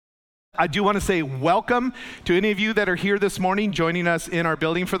I do want to say welcome to any of you that are here this morning joining us in our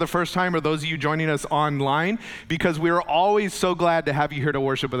building for the first time, or those of you joining us online, because we are always so glad to have you here to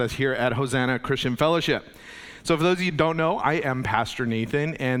worship with us here at Hosanna Christian Fellowship. So for those of you who don't know, I am Pastor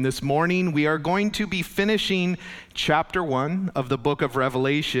Nathan, and this morning we are going to be finishing chapter 1 of the book of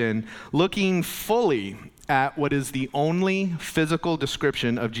Revelation, looking fully at what is the only physical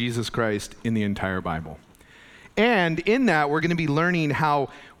description of Jesus Christ in the entire Bible. And in that, we're going to be learning how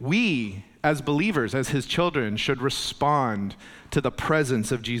we, as believers, as his children, should respond to the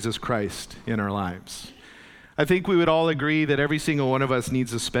presence of Jesus Christ in our lives. I think we would all agree that every single one of us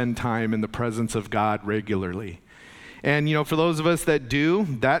needs to spend time in the presence of God regularly. And, for those of us that do,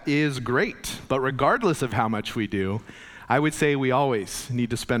 that is great. But regardless of how much we do, I would say we always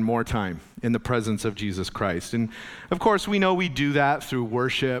need to spend more time in the presence of Jesus Christ. And, of course, we know we do that through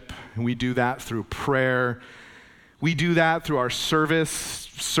worship, and we do that through prayer. We do that through our service,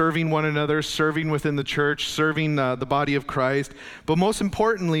 serving one another, serving within the church, serving the body of Christ. But most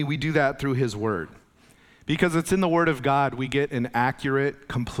importantly, we do that through his word. Because it's in the word of God we get an accurate,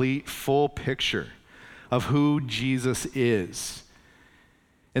 complete, full picture of who Jesus is.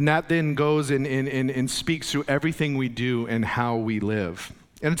 And that then goes and speaks through everything we do and how we live.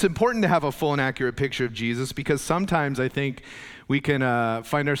 And it's important to have a full and accurate picture of Jesus because sometimes I think we can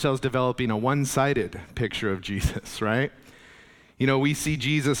find ourselves developing a one-sided picture of Jesus, right? We see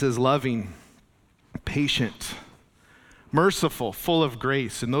Jesus as loving, patient, merciful, full of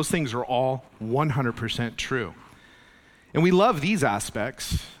grace, and those things are all 100% true. And we love these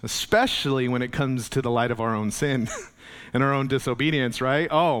aspects, especially when it comes to the light of our own sin and our own disobedience, right?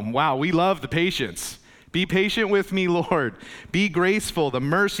 Oh, wow, we love the patience. Be patient with me, Lord. Be graceful, the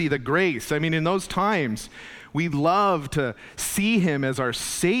mercy, the grace. In those times, we love to see him as our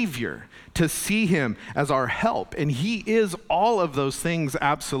Savior, to see him as our help. And he is all of those things,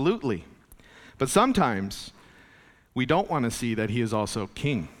 absolutely. But sometimes we don't want to see that he is also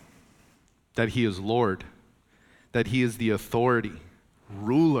King, that he is Lord, that he is the authority,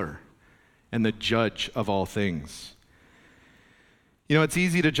 ruler, and the judge of all things. It's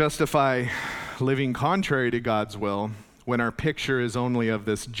easy to justify living contrary to God's will when our picture is only of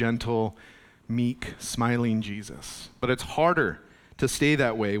this gentle, meek, smiling Jesus. But it's harder to stay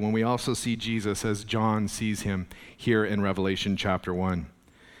that way when we also see Jesus as John sees him here in Revelation chapter 1.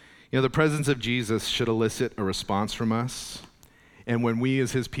 The presence of Jesus should elicit a response from us. And when we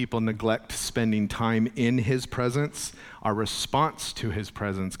as his people neglect spending time in his presence, our response to his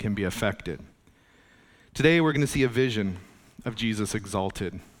presence can be affected. Today we're going to see a vision of Jesus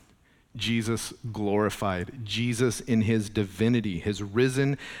exalted, Jesus glorified, Jesus in his divinity, his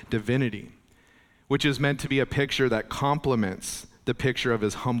risen divinity, which is meant to be a picture that complements the picture of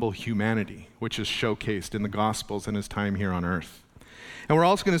his humble humanity, which is showcased in the Gospels in his time here on earth. And we're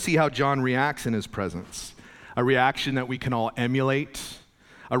also going to see how John reacts in his presence, a reaction that we can all emulate,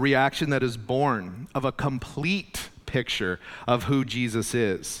 a reaction that is born of a complete picture of who Jesus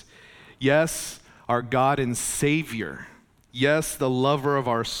is. Yes, our God and Savior. Yes, the lover of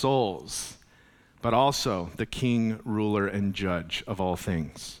our souls, but also the King, ruler, and judge of all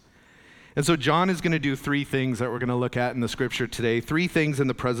things. And so John is going to do three things that we're going to look at in the scripture today. Three things in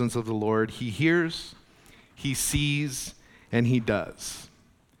the presence of the Lord. He hears, he sees, and he does.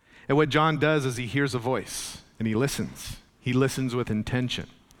 And what John does is he hears a voice and he listens. He listens with intention.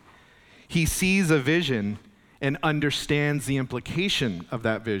 He sees a vision and understands the implication of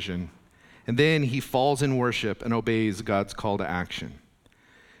that vision. And then he falls in worship and obeys God's call to action.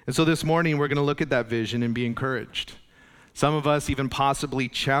 And so this morning we're going to look at that vision and be encouraged. Some of us even possibly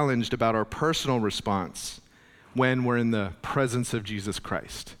challenged about our personal response when we're in the presence of Jesus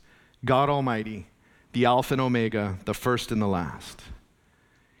Christ, God Almighty, the Alpha and Omega, the first and the last.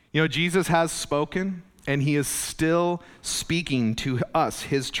 Jesus has spoken, and he is still speaking to us,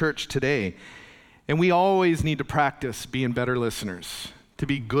 his church today. And we always need to practice being better listeners, to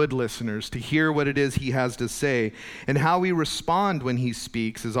be good listeners, to hear what it is he has to say. And how we respond when he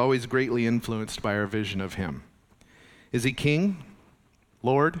speaks is always greatly influenced by our vision of him. Is he king,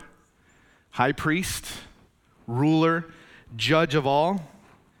 Lord, high priest, ruler, judge of all?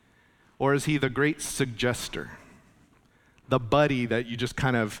 Or is he the great suggester, the buddy that you just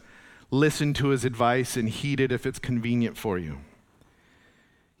kind of listen to his advice and heed it if it's convenient for you?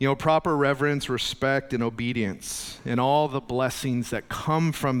 Proper reverence, respect, and obedience, and all the blessings that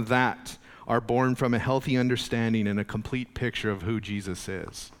come from that are born from a healthy understanding and a complete picture of who Jesus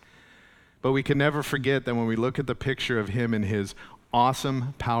is. But we can never forget that when we look at the picture of him and his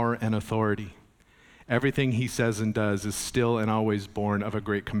awesome power and authority, everything he says and does is still and always born of a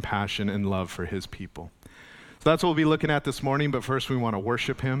great compassion and love for his people. So that's what we'll be looking at this morning, but first we want to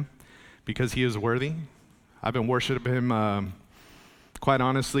worship him. because he is worthy. I've been worshiping him quite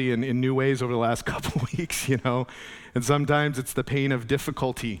honestly in new ways over the last couple weeks, and sometimes it's the pain of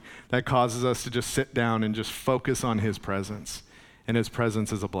difficulty that causes us to just sit down and just focus on his presence, and his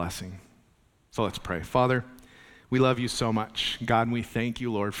presence is a blessing. So let's pray. Father, we love you so much. God, and we thank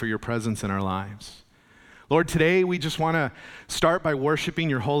you, Lord, for your presence in our lives. Lord, today we just want to start by worshiping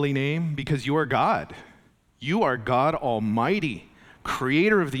your holy name because you are God. You are God Almighty,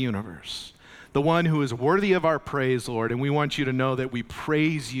 creator of the universe, the one who is worthy of our praise, Lord, and we want you to know that we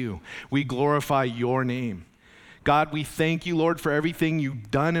praise you. We glorify your name. God, we thank you, Lord, for everything you've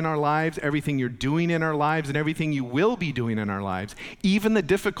done in our lives, everything you're doing in our lives, and everything you will be doing in our lives, even the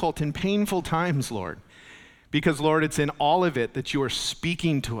difficult and painful times, Lord. Because, Lord, it's in all of it that you are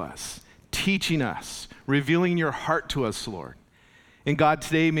speaking to us, teaching us, revealing your heart to us, Lord. And God,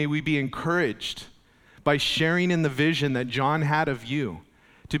 today may we be encouraged by sharing in the vision that John had of you,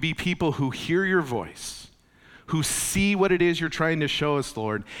 to be people who hear your voice, who see what it is you're trying to show us,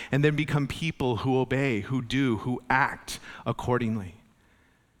 Lord, and then become people who obey, who do, who act accordingly.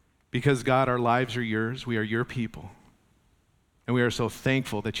 Because God, our lives are yours, we are your people, and we are so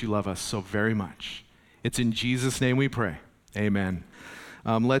thankful that you love us so very much. It's in Jesus' name we pray, amen.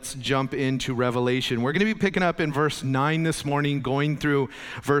 Let's jump into Revelation. We're going to be picking up in verse 9 this morning, going through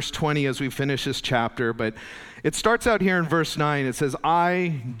verse 20 as we finish this chapter. But it starts out here in verse 9. It says,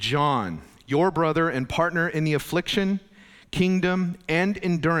 I, John, your brother and partner in the affliction, kingdom, and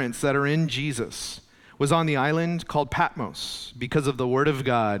endurance that are in Jesus, was on the island called Patmos because of the word of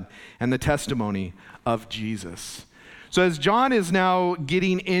God and the testimony of Jesus. So as John is now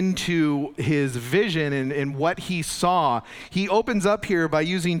getting into his vision and what he saw, he opens up here by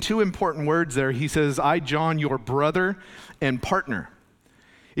using two important words there. He says, I, John, your brother and partner.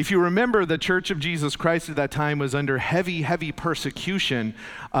 If you remember, the Church of Jesus Christ at that time was under heavy, heavy persecution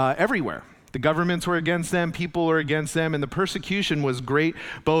everywhere. The governments were against them, people were against them, and the persecution was great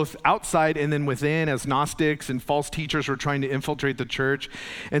both outside and then within as Gnostics and false teachers were trying to infiltrate the church.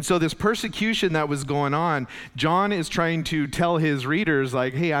 And so this persecution that was going on, John is trying to tell his readers,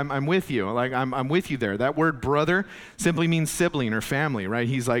 like, hey, I'm with you. Like, I'm with you there. That word brother simply means sibling or family, right?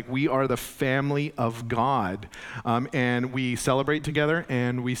 He's like, we are the family of God, and we celebrate together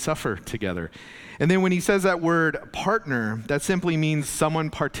and we suffer together. And then when he says that word partner, that simply means someone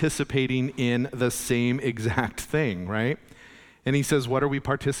participating in the same exact thing, right? And he says, what are we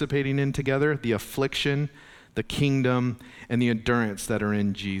participating in together? The affliction, the kingdom, and the endurance that are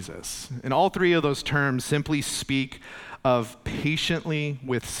in Jesus. And all three of those terms simply speak of patiently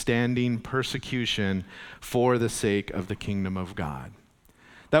withstanding persecution for the sake of the kingdom of God.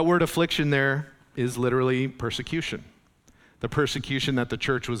 That word affliction there is literally persecution. The persecution that the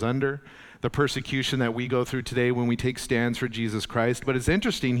church was under, the persecution that we go through today when we take stands for Jesus Christ. But it's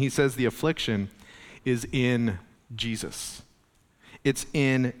interesting, he says the affliction is in Jesus. It's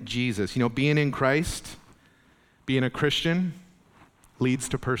in Jesus. Being in Christ, being a Christian, leads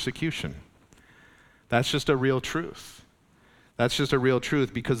to persecution. That's just a real truth. That's just a real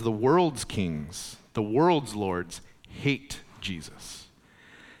truth because the world's kings, the world's lords, hate Jesus.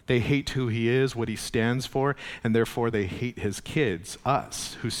 They hate who he is, what he stands for, and therefore they hate his kids,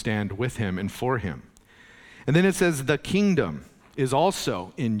 us, who stand with him and for him. And then it says the kingdom is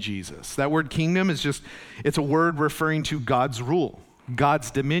also in Jesus. That word kingdom it's a word referring to God's rule, God's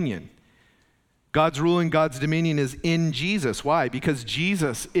dominion. God's rule and God's dominion is in Jesus. Why? Because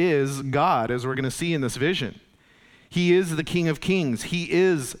Jesus is God, as we're going to see in this vision. He is the King of Kings. He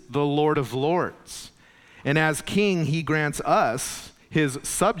is the Lord of Lords. And as King, he grants us, his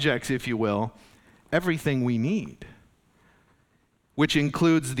subjects, if you will, everything we need, which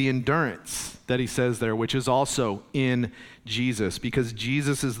includes the endurance that he says there, which is also in Jesus, because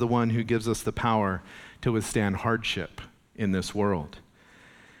Jesus is the one who gives us the power to withstand hardship in this world.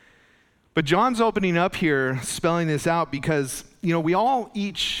 But John's opening up here, spelling this out because, we all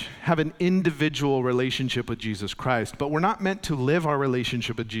each have an individual relationship with Jesus Christ, but we're not meant to live our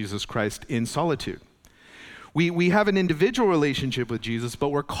relationship with Jesus Christ in solitude. We have an individual relationship with Jesus, but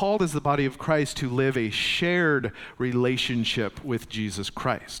we're called as the body of Christ to live a shared relationship with Jesus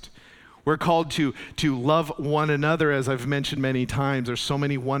Christ. We're called to love one another, as I've mentioned many times. There's so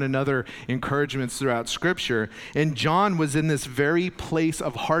many one another encouragements throughout Scripture. And John was in this very place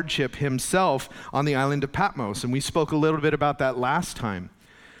of hardship himself on the island of Patmos. And we spoke a little bit about that last time.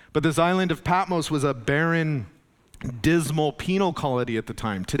 But this island of Patmos was a barren, dismal penal colony at the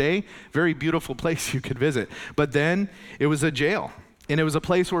time. Today, very beautiful place you could visit. But then it was a jail. And it was a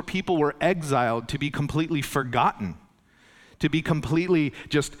place where people were exiled to be completely forgotten, To be completely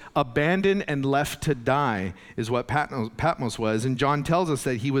just abandoned and left to die is what Patmos was. And John tells us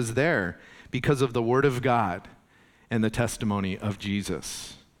that he was there because of the word of God and the testimony of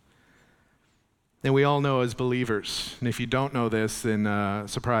Jesus. And we all know as believers, and if you don't know this, then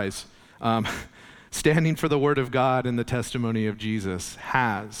surprise, standing for the word of God and the testimony of Jesus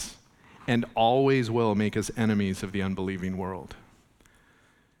has and always will make us enemies of the unbelieving world.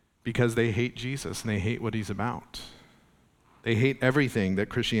 Because they hate Jesus and they hate what he's about. They hate everything that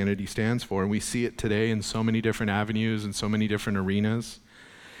Christianity stands for, and we see it today in so many different avenues and so many different arenas.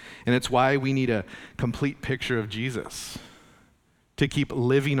 And it's why we need a complete picture of Jesus to keep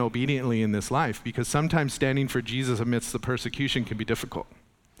living obediently in this life, because sometimes standing for Jesus amidst the persecution can be difficult.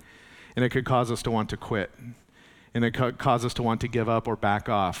 And it could cause us to want to quit. And it could cause us to want to give up or back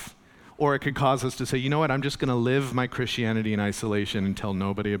off. Or it could cause us to say, you know what, I'm just going to live my Christianity in isolation and tell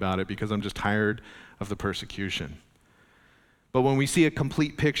nobody about it because I'm just tired of the persecution. But when we see a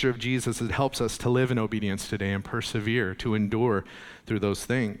complete picture of Jesus, it helps us to live in obedience today and persevere, to endure through those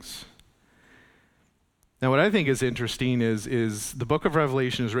things. Now, what I think is interesting is the book of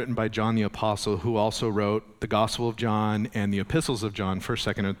Revelation is written by John the Apostle, who also wrote the Gospel of John and the epistles of John,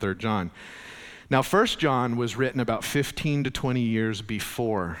 1st, 2nd, and 3rd John. Now, 1st John was written about 15 to 20 years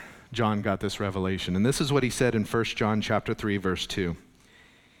before John got this revelation. And this is what he said in 1 John chapter 3, verse 2.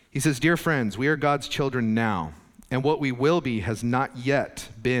 He says, "Dear friends, we are God's children now, and what we will be has not yet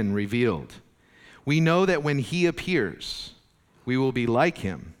been revealed. We know that when he appears, we will be like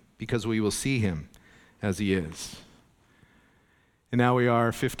him because we will see him as he is." And now we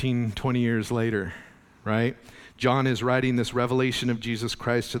are 15, 20 years later, right? John is writing this revelation of Jesus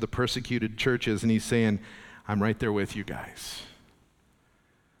Christ to the persecuted churches, and he's saying, I'm right there with you guys.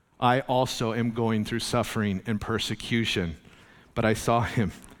 I also am going through suffering and persecution, but I saw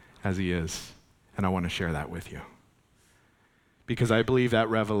him as he is, and I want to share that with you. Because I believe that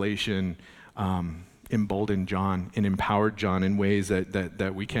revelation emboldened John and empowered John in ways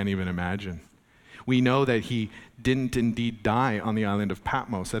that we can't even imagine. We know that he didn't indeed die on the island of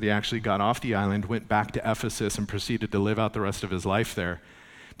Patmos, that he actually got off the island, went back to Ephesus, and proceeded to live out the rest of his life there,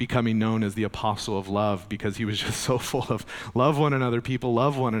 becoming known as the apostle of love, because he was just so full of love one another, people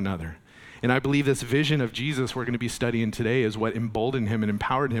love one another. And I believe this vision of Jesus we're going to be studying today is what emboldened him and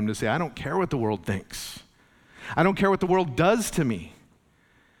empowered him to say, I don't care what the world thinks. I don't care what the world does to me.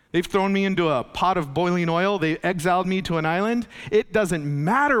 They've thrown me into a pot of boiling oil. They exiled me to an island. It doesn't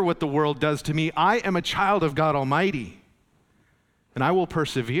matter what the world does to me. I am a child of God Almighty. And I will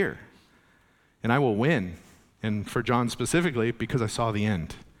persevere. And I will win. And for John specifically, because I saw the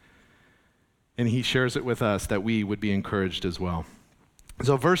end. And he shares it with us that we would be encouraged as well.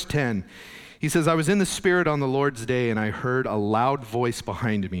 So verse 10, he says, I was in the Spirit on the Lord's day, and I heard a loud voice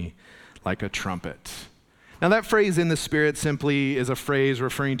behind me like a trumpet. Now that phrase, in the Spirit, simply is a phrase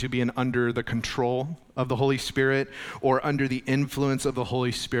referring to being under the control of the Holy Spirit or under the influence of the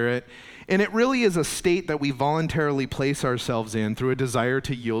Holy Spirit. And it really is a state that we voluntarily place ourselves in through a desire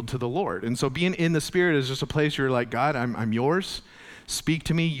to yield to the Lord. And so being in the Spirit is just a place where you're like, God, I'm yours. Speak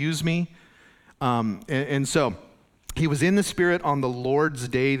to me, use me. And so he was in the Spirit on the Lord's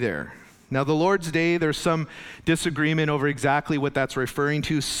day there. Now, the Lord's Day, there's some disagreement over exactly what that's referring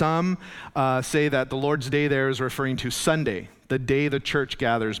to. Some say that the Lord's Day there is referring to Sunday, the day the church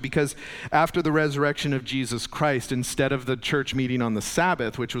gathers, because after the resurrection of Jesus Christ, instead of the church meeting on the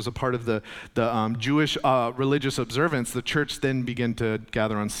Sabbath, which was a part of the Jewish religious observance, the church then began to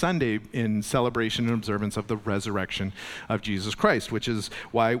gather on Sunday in celebration and observance of the resurrection of Jesus Christ, which is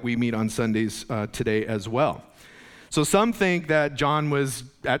why we meet on Sundays today as well. So some think that John was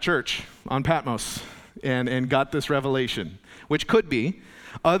at church on Patmos and got this revelation, which could be.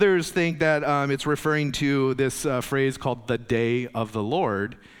 Others think that it's referring to this phrase called the day of the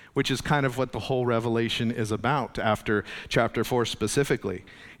Lord, which is kind of what the whole revelation is about after chapter 4 specifically.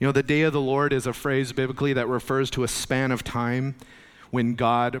 You know, the day of the Lord is a phrase biblically that refers to a span of time when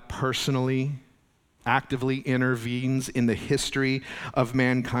God personally, actively intervenes in the history of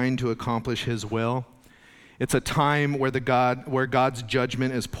mankind to accomplish his will. It's a time where God's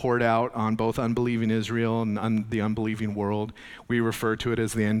judgment is poured out on both unbelieving Israel and the unbelieving world. We refer to it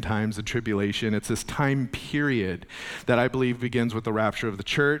as the end times, the tribulation. It's this time period that I believe begins with the rapture of the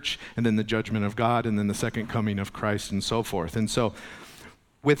church, and then the judgment of God, and then the second coming of Christ, and so forth. And so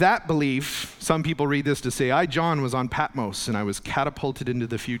with that belief, some people read this to say, I, John, was on Patmos, and I was catapulted into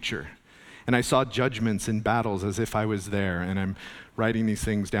the future. And I saw judgments and battles as if I was there, and I'm writing these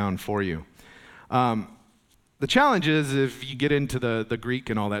things down for you. The challenge is, if you get into the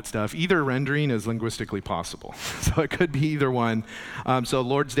Greek and all that stuff, either rendering is linguistically possible. So it could be either one. So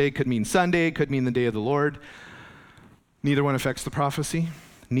Lord's Day could mean Sunday, could mean the day of the Lord. Neither one affects the prophecy.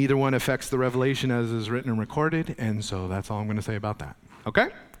 Neither one affects the revelation as is written and recorded. And so that's all I'm going to say about that. Okay?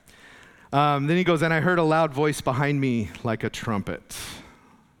 Then he goes, and I heard a loud voice behind me like a trumpet.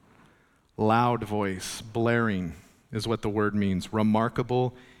 Loud voice, blaring is what the word means.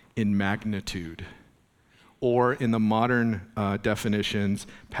 Remarkable in magnitude. Or in the modern definitions,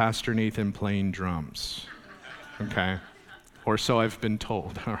 Pastor Nathan playing drums. Okay? Or so I've been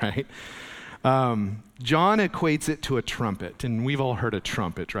told, all right? John equates it to a trumpet, and we've all heard a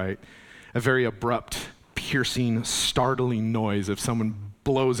trumpet, right? A very abrupt, piercing, startling noise if someone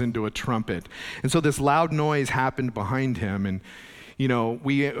blows into a trumpet. And so this loud noise happened behind him, and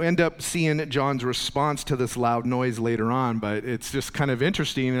we end up seeing John's response to this loud noise later on, but it's just kind of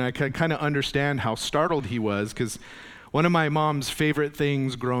interesting, and I can kind of understand how startled he was, because one of my mom's favorite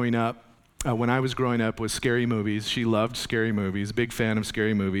things growing up, when I was growing up, was scary movies. She loved scary movies, big fan of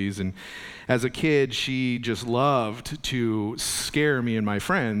scary movies. And as a kid, she just loved to scare me and my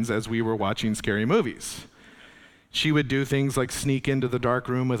friends as we were watching scary movies. She would do things like sneak into the dark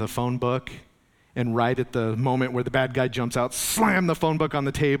room with a phone book, and right at the moment where the bad guy jumps out, slam the phone book on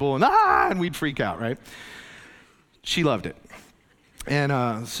the table, and we'd freak out, right? She loved it.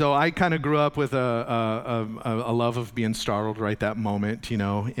 And so I kind of grew up with a love of being startled right that moment,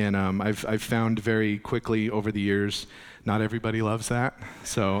 and I've found very quickly over the years, not everybody loves that.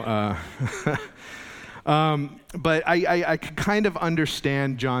 So, but I could kind of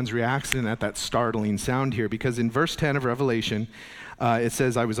understand John's reaction at that startling sound here, because in verse 10 of Revelation, it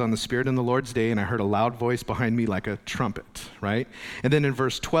says, I was on the Spirit in the Lord's day, and I heard a loud voice behind me like a trumpet, right? And then in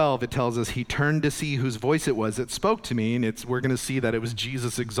verse 12, it tells us he turned to see whose voice it was that spoke to me, and we're going to see that it was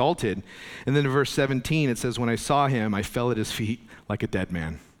Jesus exalted. And then in verse 17, it says, when I saw him, I fell at his feet like a dead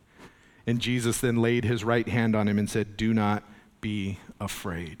man. And Jesus then laid his right hand on him and said, do not be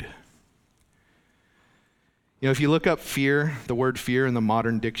afraid. If you look up fear, the word fear in the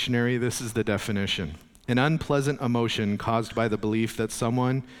modern dictionary, this is the definition. An unpleasant emotion caused by the belief that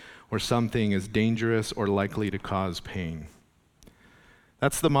someone or something is dangerous or likely to cause pain.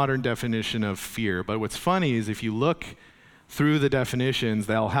 That's the modern definition of fear. But what's funny is if you look through the definitions,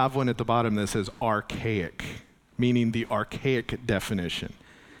 they'll have one at the bottom that says archaic, meaning the archaic definition.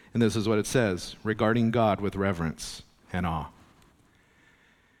 And this is what it says, regarding God with reverence and awe.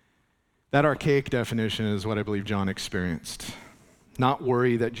 That archaic definition is what I believe John experienced. Not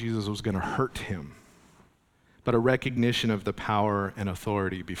worry that Jesus was going to hurt him, but a recognition of the power and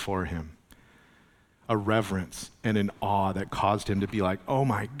authority before him. A reverence and an awe that caused him to be like, oh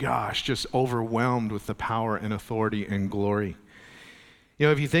my gosh, just overwhelmed with the power and authority and glory.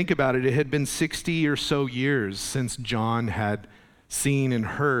 If you think about it, it had been 60 or so years since John had seen and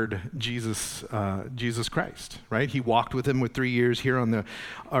heard Jesus Christ, right? He walked with him with 3 years here on the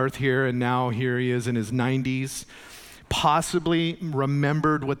earth here, and now here he is in his 90s. Possibly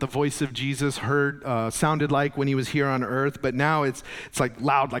remembered what the voice of Jesus sounded like when he was here on earth, but now it's like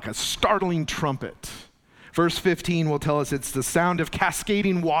loud, like a startling trumpet. Verse 15 will tell us it's the sound of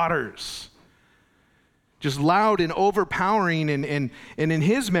cascading waters. Just loud and overpowering, and in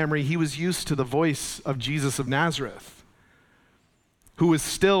his memory, he was used to the voice of Jesus of Nazareth, who was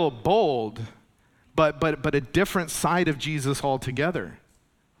still bold, but a different side of Jesus altogether.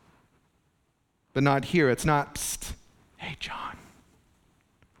 But not here. It's not, psst. Hey, John.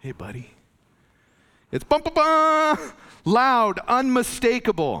 Hey, buddy. It's bum, bum, bum, loud,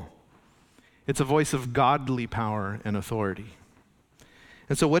 unmistakable. It's a voice of godly power and authority.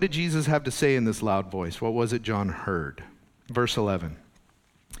 And so what did Jesus have to say in this loud voice? What was it John heard? Verse 11.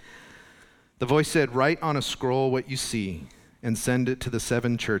 The voice said, write on a scroll what you see and send it to the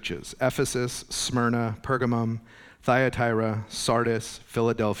 7 churches, Ephesus, Smyrna, Pergamum, Thyatira, Sardis,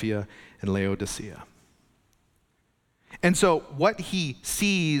 Philadelphia, and Laodicea. And so what he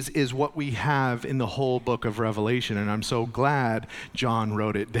sees is what we have in the whole book of Revelation, and I'm so glad John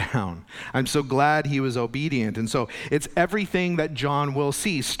wrote it down. I'm so glad he was obedient. And so it's everything that John will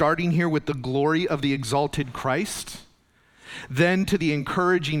see, starting here with the glory of the exalted Christ, then to the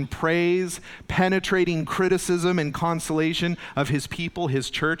encouraging praise, penetrating criticism and consolation of his people,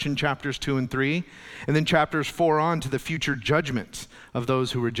 his church in chapters 2 and 3, and then chapters 4 on to the future judgment of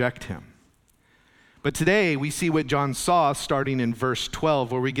those who reject him. But today we see what John saw starting in verse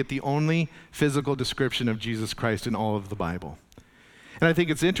 12, where we get the only physical description of Jesus Christ in all of the Bible. And I think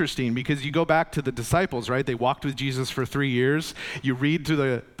it's interesting because you go back to the disciples, right? They walked with Jesus for 3 years. You read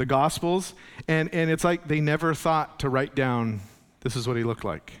through the Gospels, and it's like they never thought to write down, this is what he looked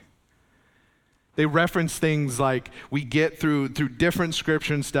like. They reference things like we get through different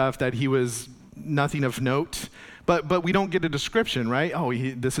scripture and stuff that he was nothing of note. but we don't get a description, right? Oh,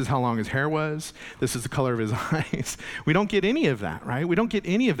 this is how long his hair was. This is the color of his eyes. We don't get any of that, right? We don't get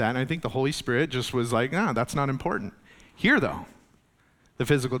any of that. And I think the Holy Spirit just was like, that's not important. Here, though, the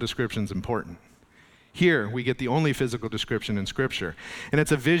physical description is important. Here, we get the only physical description in Scripture. And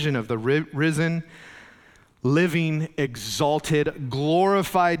it's a vision of the risen, living, exalted,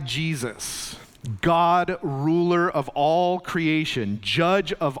 glorified Jesus, God, ruler of all creation,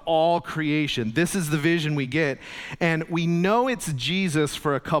 judge of all creation. This is the vision we get. And we know it's Jesus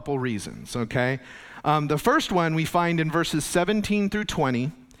for a couple reasons, okay? The first one we find in verses 17 through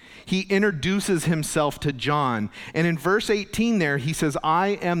 20. He introduces himself to John. And in verse 18 there, he says,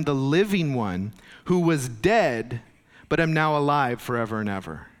 I am the living one who was dead, but am now alive forever and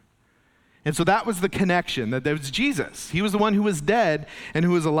ever. And so that was the connection, that there was Jesus. He was the one who was dead and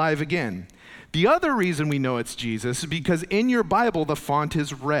who was alive again. The other reason we know it's Jesus is because in your Bible, the font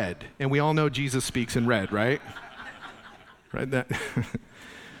is red. And we all know Jesus speaks in red, right? Right? That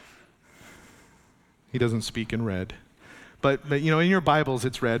He doesn't speak in red. But in your Bibles,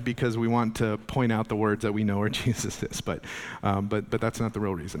 it's red because we want to point out the words that we know where Jesus is. But that's not the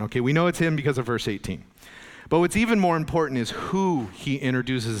real reason. Okay, we know it's him because of verse 18. But what's even more important is who he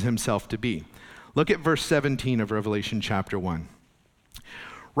introduces himself to be. Look at verse 17 of Revelation chapter 1.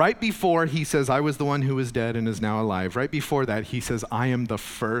 Right before he says, I was the one who was dead and is now alive, right before that, he says, I am the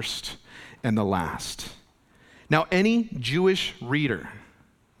first and the last. Now, any Jewish reader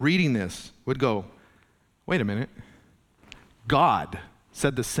reading this would go, wait a minute. God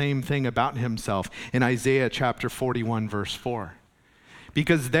said the same thing about himself in Isaiah chapter 41, verse 4.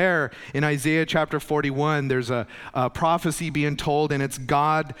 Because there in Isaiah chapter 41, there's a prophecy being told, and it's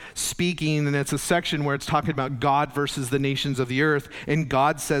God speaking, and it's a section where it's talking about God versus the nations of the earth. And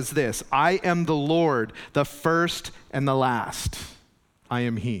God says this, I am the Lord, the first and the last. I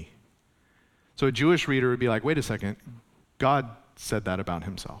am he. So a Jewish reader would be like, wait a second, God said that about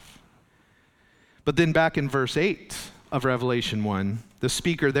himself. But then back in verse 8 of Revelation 1, the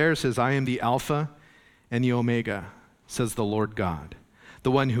speaker there says, I am the Alpha and the Omega, says the Lord God,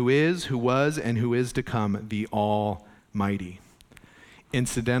 the one who is, who was, and who is to come, the Almighty.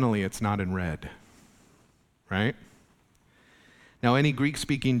 Incidentally, it's not in red, right? Now, any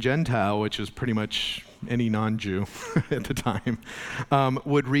Greek-speaking Gentile, which is pretty much any non-Jew at the time,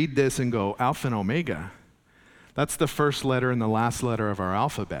 would read this and go, Alpha and Omega. That's the first letter and the last letter of our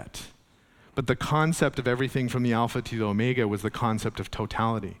alphabet. But the concept of everything from the Alpha to the Omega was the concept of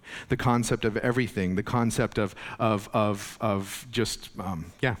totality, the concept of everything, the concept of just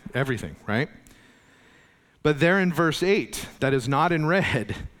everything, right? But there in verse 8, that is not in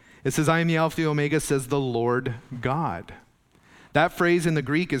red, it says, I am the Alpha and the Omega, says the Lord God. That phrase in the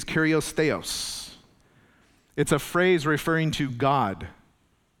Greek is Kyrios Theos. It's a phrase referring to God,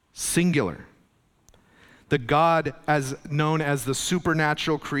 singular. The God as known as the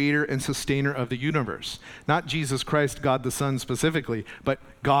supernatural creator and sustainer of the universe. Not Jesus Christ, God the Son specifically, but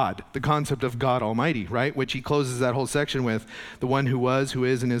God, the concept of God Almighty, right? Which he closes that whole section with, the one who was, who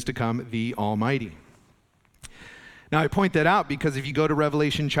is, and is to come, the Almighty. Now I point that out because if you go to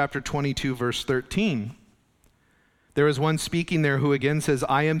Revelation chapter 22, verse 13, there is one speaking there who again says,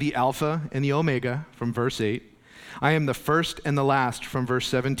 I am the Alpha and the Omega, from verse 8. I am the first and the last, from verse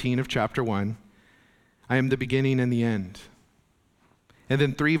 17 of chapter 1. I am the beginning and the end. And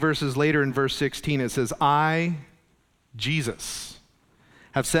then 3 verses later in verse 16, it says, I, Jesus,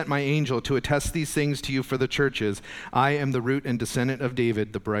 have sent my angel to attest these things to you for the churches. I am the root and descendant of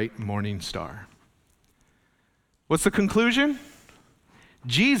David, the bright morning star. What's the conclusion?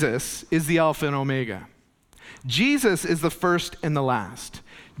 Jesus is the Alpha and Omega. Jesus is the first and the last.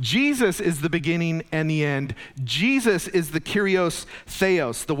 Jesus is the beginning and the end. Jesus is the Kyrios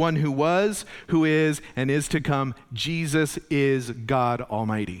Theos, the one who was, who is, and is to come. Jesus is God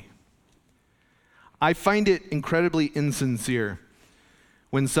Almighty. I find it incredibly insincere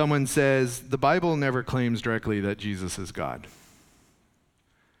when someone says, the Bible never claims directly that Jesus is God.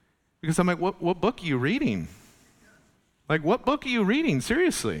 Because I'm like, what book are you reading? Like, what book are you reading?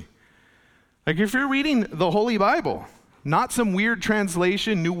 Seriously. Like, if you're reading the Holy Bible, not some weird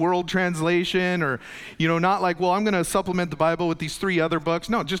translation, New World Translation, or, not like, well, I'm going to supplement the Bible with these 3 other books.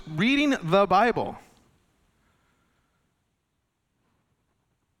 No, just reading the Bible.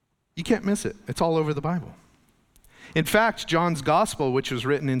 You can't miss it. It's all over the Bible. In fact, John's gospel, which was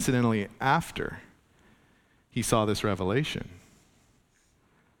written incidentally after he saw this revelation,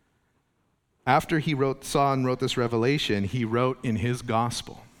 after he saw and wrote this revelation, he wrote in his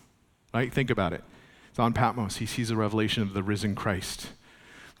gospel, right? Think about it. It's on Patmos. He sees a revelation of the risen Christ.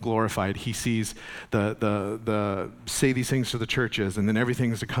 glorified. He sees the say these things to the churches, and then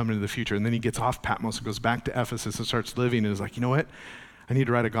everything's to come into the future. And then he gets off Patmos and goes back to Ephesus and starts living and is like, you know what? I need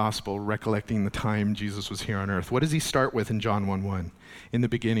to write a gospel recollecting the time Jesus was here on earth. What does he start with in John 1:1? In the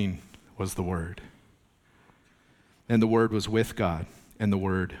beginning was the Word. And the Word was with God, and the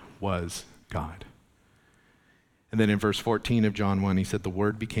Word was God. And then in verse 14 of John 1, he said, the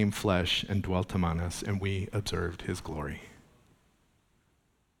Word became flesh and dwelt among us, and we observed his glory.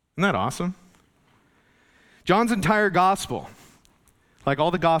 Isn't that awesome? John's entire gospel, like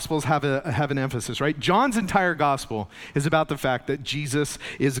all the gospels have an emphasis, right? John's entire gospel is about the fact that Jesus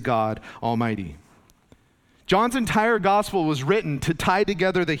is God Almighty. John's entire gospel was written to tie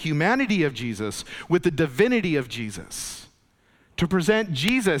together the humanity of Jesus with the divinity of Jesus, to present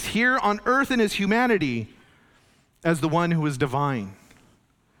Jesus here on earth in his humanity as the one who is divine,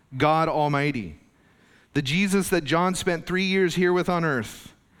 God Almighty, the Jesus that John spent 3 years here with on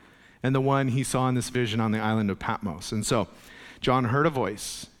earth, and the one he saw in this vision on the island of Patmos. And so John heard a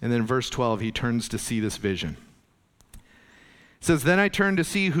voice, and then in verse 12, he turns to see this vision. It says, then I turned to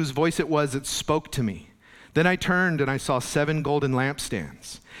see whose voice it was that spoke to me. Then I turned and I saw 7 golden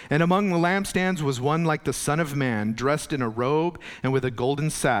lampstands. And among the lampstands was one like the Son of Man, dressed in a robe and with a golden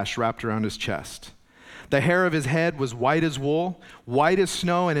sash wrapped around his chest. The hair of his head was white as wool, white as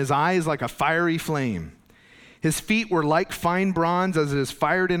snow, and his eyes like a fiery flame. His feet were like fine bronze as it is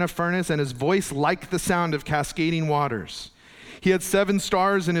fired in a furnace, and his voice like the sound of cascading waters. He had 7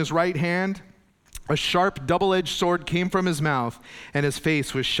 stars in his right hand. A sharp double-edged sword came from his mouth, and his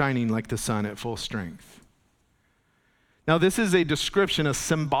face was shining like the sun at full strength. Now, this is a description, a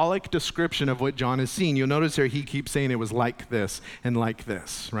symbolic description of what John has seen. You'll notice there he keeps saying it was like this and like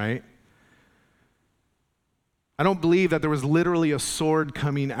this, right? I don't believe that there was literally a sword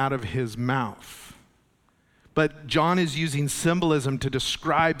coming out of his mouth. But John is using symbolism to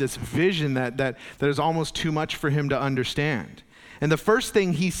describe this vision that is almost too much for him to understand. And the first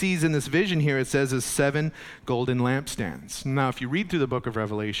thing he sees in this vision here, it says, is 7 golden lampstands. Now, if you read through the book of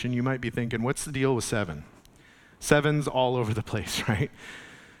Revelation, you might be thinking, what's the deal with 7? 7's all over the place, right?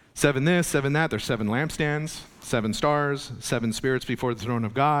 7 this, 7 that. There's 7 lampstands, 7 stars, 7 spirits before the throne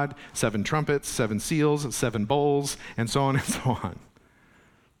of God, 7 trumpets, 7 seals, 7 bowls, and so on and so on.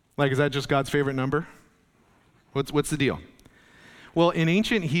 Like, is that just God's favorite number? What's the deal? Well, in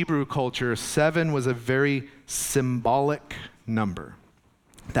ancient Hebrew culture, 7 was a very symbolic number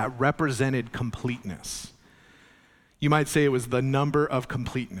that represented completeness. You might say it was the number of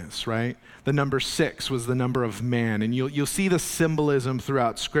completeness, right? The number 6 was the number of man, and you'll see the symbolism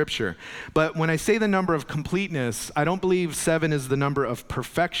throughout Scripture. But when I say the number of completeness, I don't believe 7 is the number of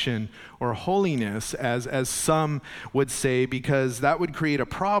perfection or holiness, as some would say, because that would create a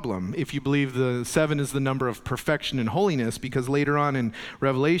problem if you believe the 7 is the number of perfection and holiness, because later on in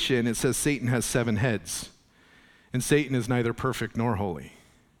Revelation it says Satan has 7 heads, and Satan is neither perfect nor holy,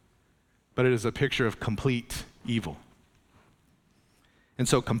 but it is a picture of complete evil. And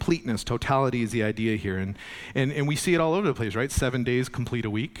so completeness, totality is the idea here. And we see it all over the place, right? 7 days complete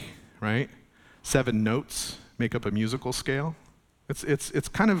a week, right? 7 notes make up a musical scale. It's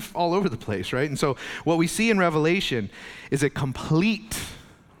kind of all over the place, right? And so what we see in Revelation is a complete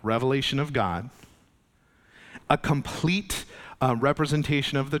revelation of God, a complete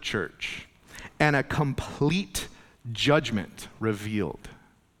representation of the church, and a complete judgment revealed.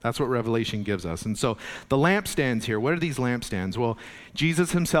 That's what Revelation gives us. And so the lampstands here, what are these lampstands? Well,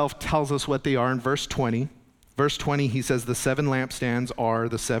 Jesus himself tells us what they are in verse 20. Verse 20, he says the 7 lampstands are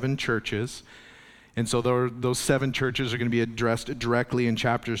the 7 churches. And so those 7 churches are going to be addressed directly in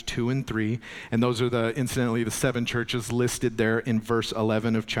chapters 2 and 3. And those are incidentally, the 7 churches listed there in verse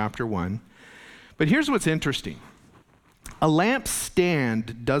 11 of chapter 1. But here's what's interesting. A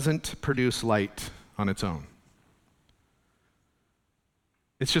lampstand doesn't produce light on its own.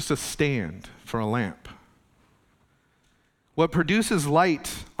 It's just a stand for a lamp. What produces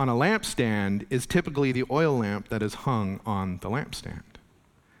light on a lampstand is typically the oil lamp that is hung on the lampstand.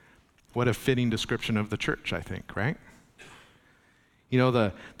 What a fitting description of the church, I think, right? You know,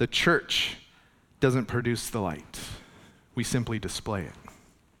 the church doesn't produce the light. We simply display it.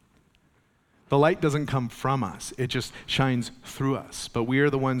 The light doesn't come from us. It just shines through us. But we are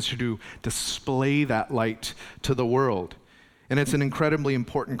the ones who do display that light to the world. And it's an incredibly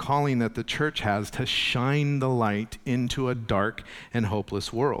important calling that the church has to shine the light into a dark and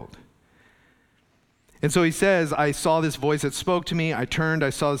hopeless world. And so he says, I saw this voice that spoke to me. I turned,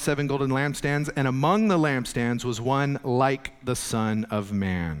 I saw the 7 golden lampstands, and among the lampstands was one like the Son of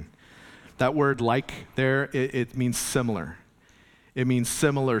Man. That word like there, it means similar. It means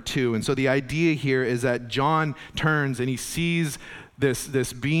similar to. And so the idea here is that John turns and he sees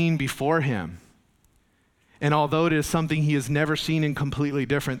this being before him. And although it is something he has never seen and completely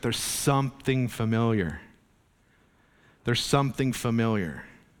different, there's something familiar. There's something familiar.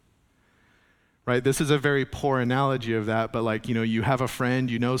 Right? This is a very poor analogy of that, but like, you have a friend,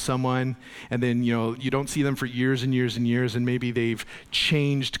 you know someone, and then, you don't see them for years and years and years, and maybe they've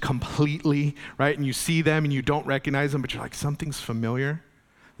changed completely, right? And you see them and you don't recognize them, but you're like, something's familiar.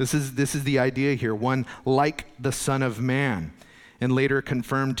 This is the idea here, one like the Son of Man, and later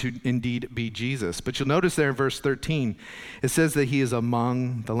confirmed to indeed be Jesus. But you'll notice there in verse 13, it says that he is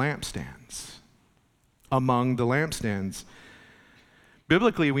among the lampstands. Among the lampstands.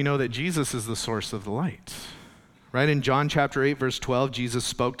 Biblically, we know that Jesus is the source of the light, right? In John chapter 8, verse 12, Jesus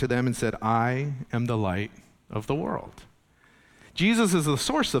spoke to them and said, I am the light of the world. Jesus is the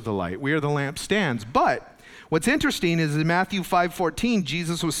source of the light. We are the lampstands. But what's interesting is in Matthew 5:14,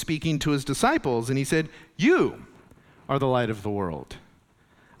 Jesus was speaking to his disciples, and he said, you are the light of the world.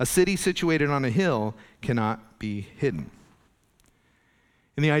 A city situated on a hill cannot be hidden.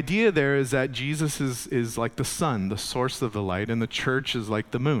 And the idea there is that Jesus is like the sun, the source of the light, and the church is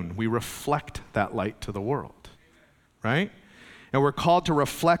like the moon. We reflect that light to the world, right? And we're called to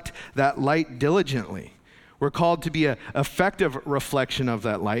reflect that light diligently. We're called to be an effective reflection of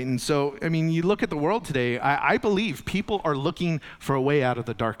that light. And so, you look at the world today, I believe people are looking for a way out of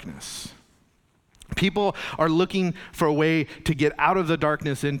the darkness. People are looking for a way to get out of the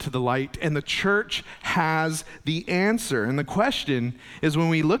darkness into the light, and the church has the answer. And the question is, when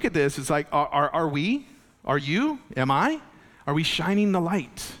we look at this, it's like, are we? Are you? Am I? Are we shining the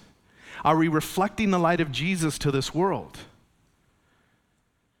light? Are we reflecting the light of Jesus to this world?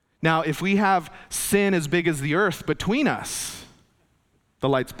 Now, if we have sin as big as the earth between us, the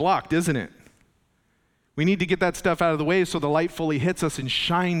light's blocked, isn't it? We need to get that stuff out of the way so the light fully hits us and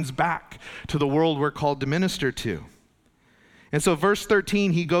shines back to the world we're called to minister to. And so verse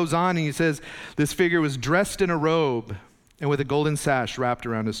 13, he goes on and he says, this figure was dressed in a robe and with a golden sash wrapped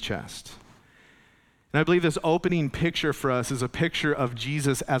around his chest. And I believe this opening picture for us is a picture of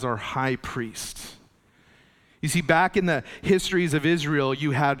Jesus as our high priest. You see, back in the histories of Israel,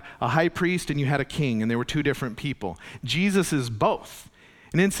 you had a high priest and you had a king, and they were two different people. Jesus is both.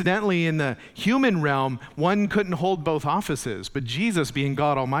 And incidentally, in the human realm, one couldn't hold both offices, but Jesus, being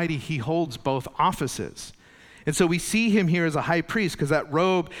God Almighty, he holds both offices. And so we see him here as a high priest because that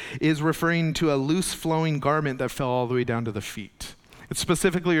robe is referring to a loose flowing garment that fell all the way down to the feet. It's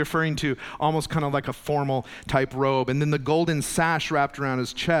specifically referring to almost kind of like a formal type robe. And then the golden sash wrapped around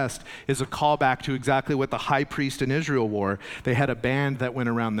his chest is a callback to exactly what the high priest in Israel wore. They had a band that went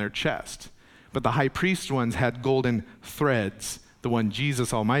around their chest. But the high priest ones had golden threads. The one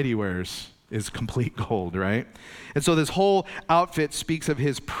Jesus Almighty wears is complete gold, right? And so this whole outfit speaks of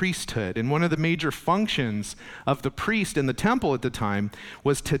his priesthood. And one of the major functions of the priest in the temple at the time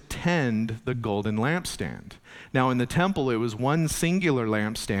was to tend the golden lampstand. Now in the temple, it was one singular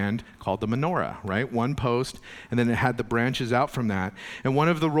lampstand called the menorah, right? One post, and then it had the branches out from that. And one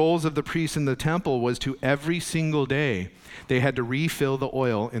of the roles of the priest in the temple was to every single day, they had to refill the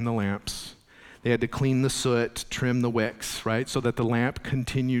oil in the lamps. They had to clean the soot, trim the wicks, right? So that the lamp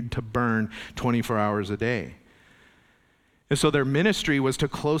continued to burn 24 hours a day. And so their ministry was to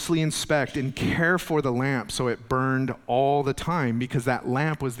closely inspect and care for the lamp so it burned all the time, because that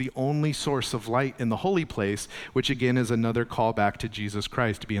lamp was the only source of light in the holy place, which again is another callback to Jesus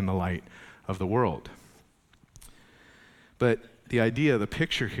Christ being the light of the world. But the idea, the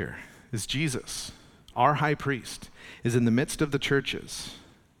picture here is Jesus, our high priest, is in the midst of the churches,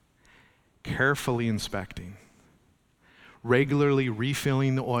 carefully inspecting, regularly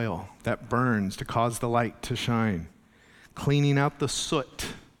refilling the oil that burns to cause the light to shine, cleaning out the soot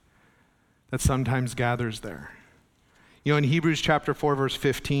that sometimes gathers there. In Hebrews chapter 4, verse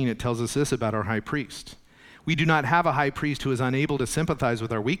 15, it tells us this about our high priest. We do not have a high priest who is unable to sympathize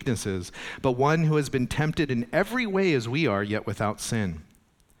with our weaknesses, but one who has been tempted in every way as we are, yet without sin.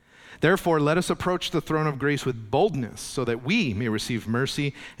 Therefore, let us approach the throne of grace with boldness so that we may receive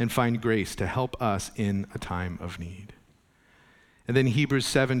mercy and find grace to help us in a time of need. And then Hebrews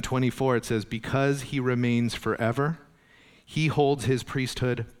 7:24, it says, because he remains forever, he holds his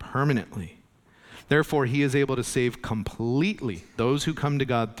priesthood permanently. Therefore, he is able to save completely those who come to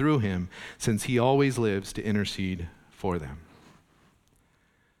God through him, since he always lives to intercede for them.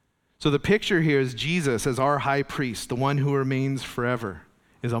 So the picture here is Jesus as our high priest, the one who remains forever,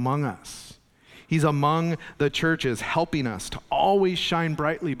 is among us. He's among the churches, helping us to always shine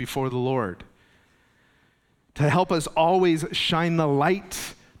brightly before the Lord, to help us always shine the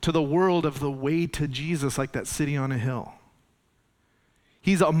light to the world of the way to Jesus, like that city on a hill.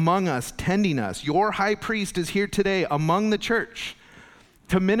 He's among us, tending us. Your high priest is here today among the church,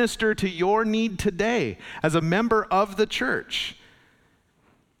 to minister to your need today as a member of the church.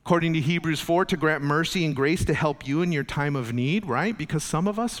 According to Hebrews 4, to grant mercy and grace to help you in your time of need, right? Because some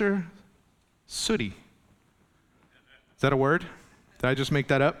of us are sooty. Is that a word? Did I just make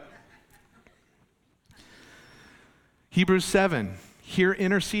that up? Hebrews 7, here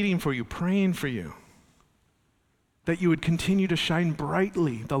interceding for you, praying for you, that you would continue to shine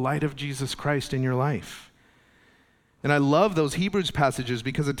brightly the light of Jesus Christ in your life. And I love those Hebrews passages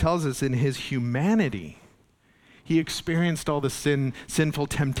because it tells us in his humanity, he experienced all the sinful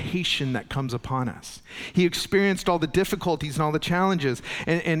temptation that comes upon us. He experienced all the difficulties and all the challenges,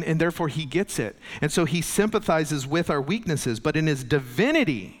 and therefore he gets it. And so he sympathizes with our weaknesses, but in his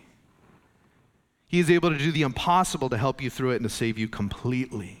divinity, he is able to do the impossible to help you through it and to save you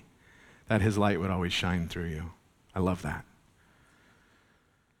completely, that his light would always shine through you. I love that.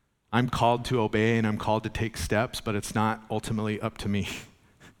 I'm called to obey and I'm called to take steps, but it's not ultimately up to me.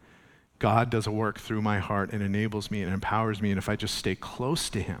 God does a work through my heart and enables me and empowers me. And if I just stay close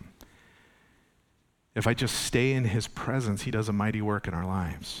to him, if I just stay in his presence, he does a mighty work in our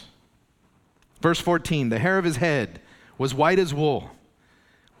lives. Verse 14, the hair of his head was white as wool,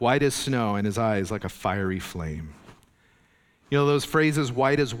 white as snow, and his eyes like a fiery flame. You know, those phrases,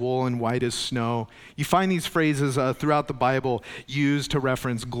 white as wool and white as snow, you find these phrases throughout the Bible used to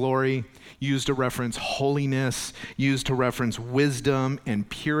reference glory, used to reference holiness, used to reference wisdom and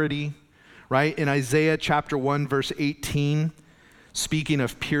purity. Right? In Isaiah chapter 1, verse 18, speaking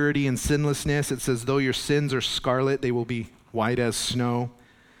of purity and sinlessness, it says, though your sins are scarlet, they will be white as snow.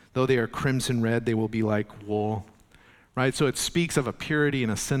 Though they are crimson red, they will be like wool. Right? So it speaks of a purity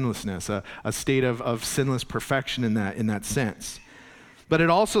and a sinlessness, a state of sinless perfection in that sense. But it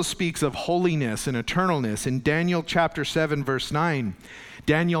also speaks of holiness and eternalness. In Daniel chapter 7, verse 9,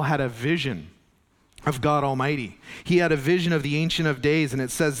 Daniel had a vision of God Almighty. He had a vision of the Ancient of Days, and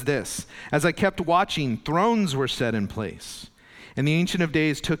it says this, as I kept watching, thrones were set in place, and the Ancient of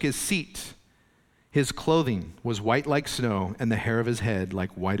Days took his seat. His clothing was white like snow, and the hair of his head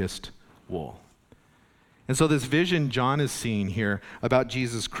like whitest wool. And so this vision John is seeing here about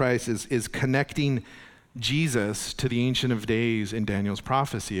Jesus Christ is connecting Jesus to the Ancient of Days in Daniel's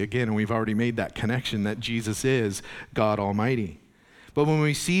prophecy. Again, we've already made that connection that Jesus is God Almighty. But when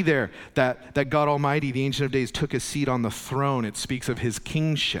we see there that God Almighty, the Ancient of Days, took his seat on the throne, it speaks of his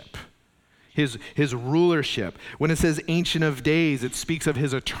kingship, his rulership. When it says Ancient of Days, it speaks of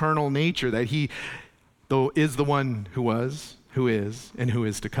his eternal nature, that he though is the one who was, who is, and who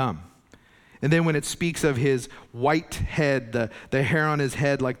is to come. And then when it speaks of his white head, the hair on his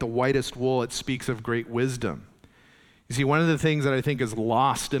head like the whitest wool, it speaks of great wisdom. You see, one of the things that I think is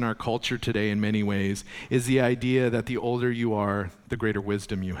lost in our culture today in many ways is the idea that the older you are, the greater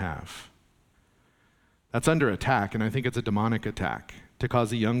wisdom you have. That's under attack, and I think it's a demonic attack to cause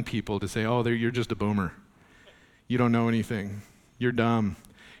the young people to say, oh, you're just a boomer. You don't know anything. You're dumb.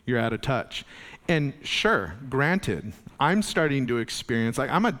 You're out of touch. And sure, granted, I'm starting to experience, like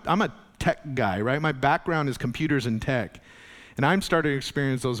I'm a tech guy, right? My background is computers and tech. And I'm starting to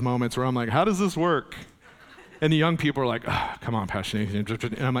experience those moments where I'm like, how does this work? And the young people are like, oh, come on, Pastor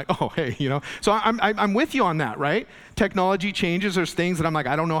Nathan. And I'm like, oh, hey, you know. So I'm with you on that, right? Technology changes. There's things that I'm like,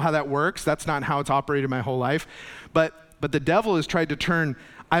 I don't know how that works. That's not how it's operated my whole life. But the devil has tried to turn,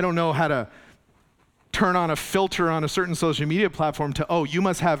 I don't know how to turn on a filter on a certain social media platform to, oh, you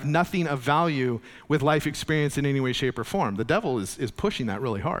must have nothing of value with life experience in any way, shape, or form. The devil is pushing that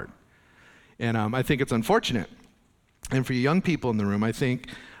really hard. And I think it's unfortunate. And for you young people in the room, I think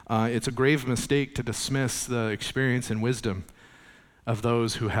it's a grave mistake to dismiss the experience and wisdom of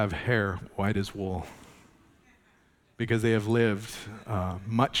those who have hair white as wool, because they have lived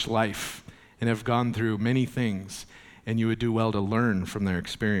much life and have gone through many things, and you would do well to learn from their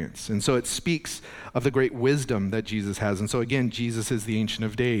experience. And so it speaks of the great wisdom that Jesus has. And so again, Jesus is the Ancient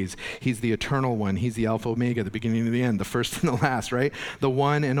of Days. He's the eternal one. He's the Alpha Omega, the beginning and the end, the first and the last, right? The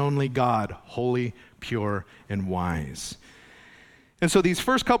one and only God, holy, pure, and wise. And so these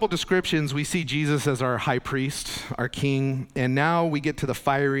first couple descriptions, we see Jesus as our high priest, our king, and now we get to the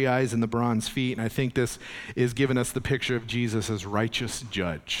fiery eyes and the bronze feet, and I think this is giving us the picture of Jesus as righteous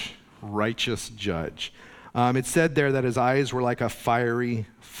judge, righteous judge. It said there that his eyes were like a fiery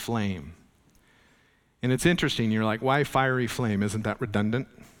flame. And it's interesting, you're like, why fiery flame? Isn't that redundant,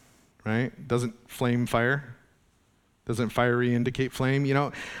 right? Doesn't flame fire? Doesn't fiery indicate flame, you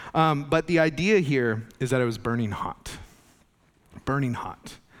know? But the idea here is that it was burning hot,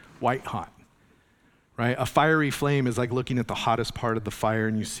 white hot, right? A fiery flame is like looking at the hottest part of the fire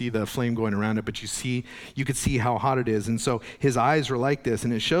and you see the flame going around it, but you could see how hot it is. And so his eyes were like this,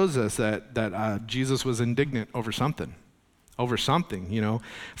 and it shows us that Jesus was indignant over something, over something, you know.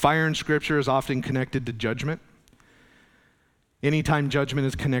 Fire in Scripture is often connected to judgment. Anytime judgment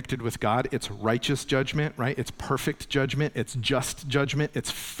is connected with God, it's righteous judgment, right? It's perfect judgment, it's just judgment,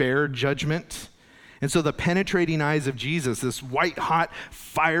 it's fair judgment. And so the penetrating eyes of Jesus, this white hot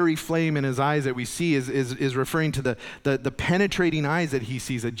fiery flame in his eyes that we see is referring to the penetrating eyes that he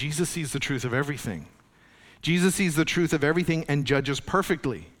sees, that Jesus sees the truth of everything. Jesus sees the truth of everything and judges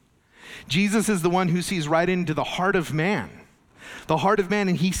perfectly. Jesus is the one who sees right into the heart of man. The heart of man,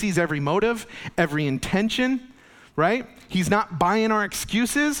 and he sees every motive, every intention, right? He's not buying our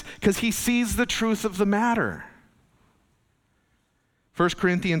excuses because he sees the truth of the matter. 1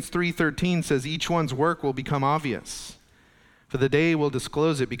 Corinthians 3:13 says, each one's work will become obvious, for the day will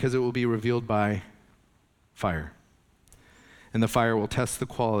disclose it because it will be revealed by fire. And the fire will test the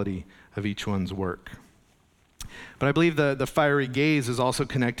quality of each one's work. But I believe the fiery gaze is also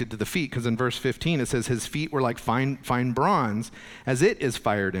connected to the feet, because in verse 15 it says, his feet were like fine bronze as it is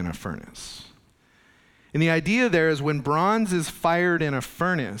fired in a furnace. And the idea there is when bronze is fired in a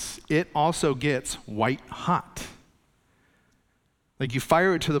furnace, it also gets white hot. Like you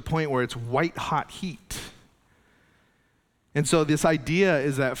fire it to the point where it's white hot heat. And so this idea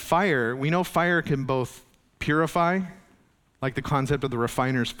is that fire, we know fire can both purify, like the concept of the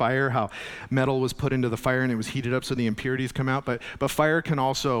refiner's fire, how metal was put into the fire and it was heated up so the impurities come out, but fire can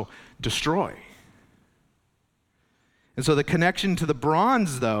also destroy. And so the connection to the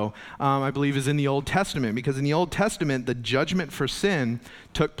bronze, though, I believe is in the Old Testament, because in the Old Testament, the judgment for sin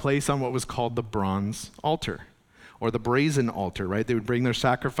took place on what was called the bronze altar, or the brazen altar, right? They would bring their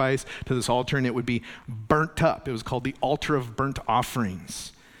sacrifice to this altar and it would be burnt up. It was called the altar of burnt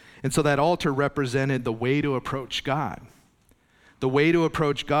offerings. And so that altar represented the way to approach God. The way to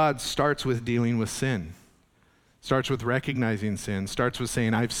approach God starts with dealing with sin. Starts with recognizing sin. Starts with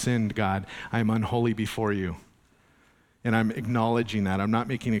saying, I've sinned, God. I'm unholy before you. And I'm acknowledging that. I'm not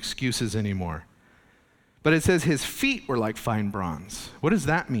making excuses anymore. But it says his feet were like fine bronze. What does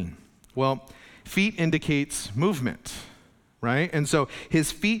that mean? Well, feet indicates movement, right? And so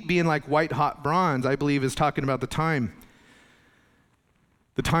his feet being like white hot bronze, I believe, is talking about the time.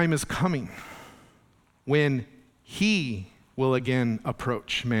 The time is coming when he will again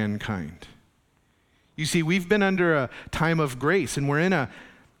approach mankind. You see, we've been under a time of grace, and we're in a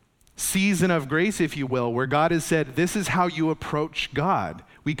season of grace, if you will, where God has said, this is how you approach God.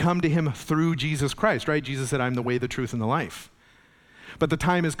 We come to him through Jesus Christ, right? Jesus said, I'm the way, the truth, and the life. But the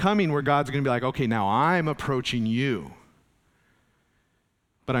time is coming where God's going to be like, okay, now I'm approaching you.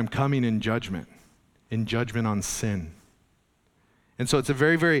 But I'm coming in judgment on sin. And so it's a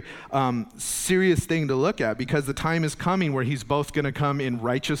very, very serious thing to look at, because the time is coming where he's both going to come in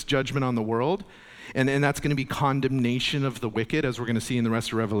righteous judgment on the world, and that's going to be condemnation of the wicked, as we're going to see in the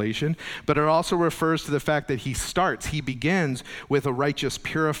rest of Revelation. But it also refers to the fact that he begins with a righteous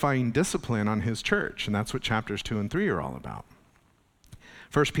purifying discipline on his church. And that's what chapters 2 and 3 are all about.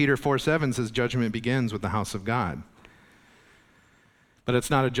 1 Peter 4:7 says judgment begins with the house of God. But it's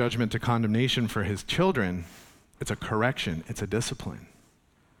not a judgment to condemnation for his children. It's a correction. It's a discipline.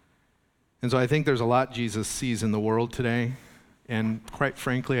 And so I think there's a lot Jesus sees in the world today. And quite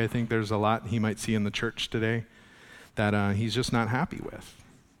frankly, I think there's a lot he might see in the church today that he's just not happy with.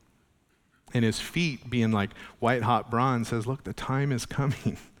 And his feet being like white hot bronze says, look, the time is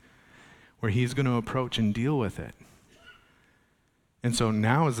coming where he's going to approach and deal with it. And so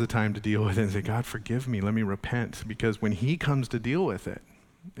now is the time to deal with it and say, God, forgive me, let me repent. Because when he comes to deal with it,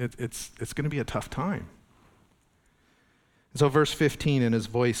 it's going to be a tough time. So verse 15, and his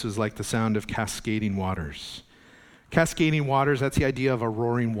voice was like the sound of cascading waters. Cascading waters, that's the idea of a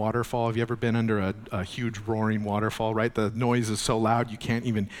roaring waterfall. Have you ever been under a huge roaring waterfall, right? The noise is so loud you can't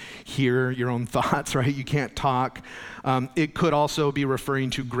even hear your own thoughts, right? You can't talk. It could also be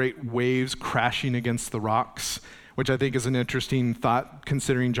referring to great waves crashing against the rocks, which I think is an interesting thought,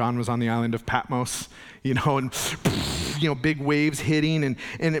 considering John was on the island of Patmos, and big waves hitting,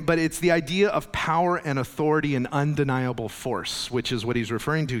 but it's the idea of power and authority and undeniable force, which is what he's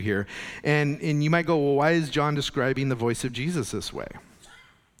referring to here. And you might go, well, why is John describing the voice of Jesus this way?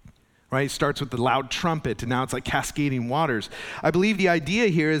 Right? It starts with the loud trumpet, and now it's like cascading waters. I believe the idea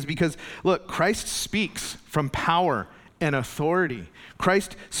here is because, look, Christ speaks from power and authority.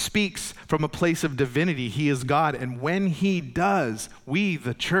 Christ speaks from a place of divinity. He is God, and when he does, we,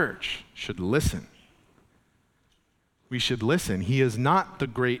 the church, should listen. We should listen. He is not the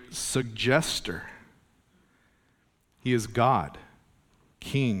great suggester. He is God,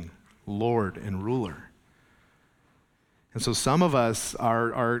 King, Lord, and ruler. And so some of us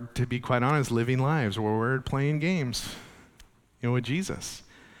are, to be quite honest, living lives where we're playing games, with Jesus.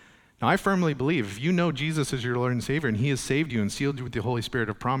 Now, I firmly believe if you know Jesus as your Lord and Savior, and he has saved you and sealed you with the Holy Spirit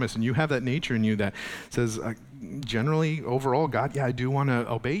of promise, and you have that nature in you that says, generally, overall, God, I do want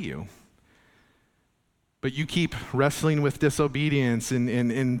to obey you. But you keep wrestling with disobedience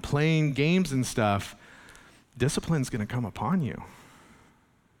and playing games and stuff, discipline's going to come upon you.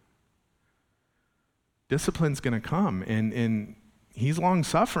 Discipline's going to come, and he's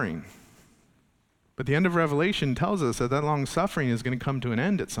long-suffering. But the end of Revelation tells us that long-suffering is going to come to an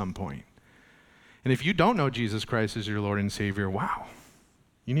end at some point. And if you don't know Jesus Christ as your Lord and Savior, wow,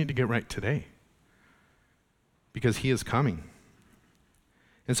 you need to get right today. Because he is coming.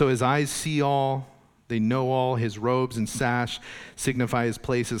 And so his eyes see all, they know all. His robes and sash signify his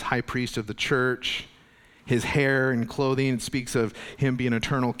place as high priest of the church. His hair and clothing speaks of him being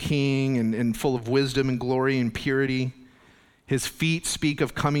eternal king and full of wisdom and glory and purity. His feet speak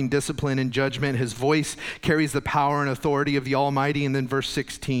of coming discipline and judgment. His voice carries the power and authority of the Almighty. And then verse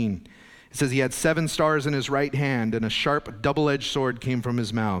 16, it says he had 7 stars in his right hand, and a sharp double-edged sword came from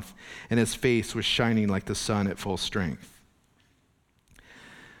his mouth, and his face was shining like the sun at full strength.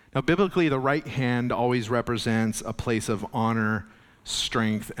 Now, biblically, the right hand always represents a place of honor,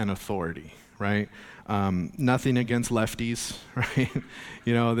 strength, and authority, right? Nothing against lefties, right?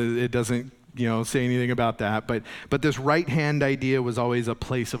 It doesn't say anything about that, but this right hand idea was always a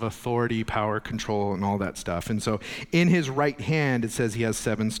place of authority, power, control, and all that stuff. And so in his right hand, it says he has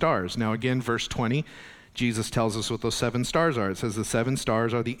 7 stars. Now again, verse 20, Jesus tells us what those 7 stars are. It says the 7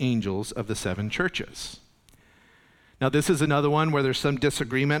 stars are the angels of the 7 churches. Now this is another one where there's some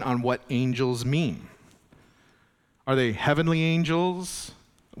disagreement on what angels mean. Are they heavenly angels,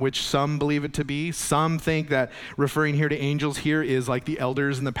 which some believe it to be? Some think that referring here to angels here is like the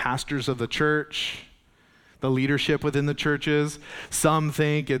elders and the pastors of the church, the leadership within the churches. Some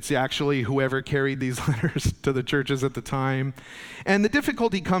think it's actually whoever carried these letters to the churches at the time. And the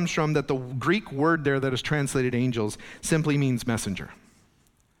difficulty comes from that the Greek word there that is translated angels simply means messenger.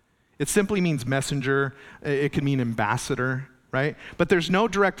 It simply means messenger. It could mean ambassador, right? But there's no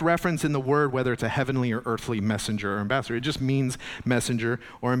direct reference in the word whether it's a heavenly or earthly messenger or ambassador. It just means messenger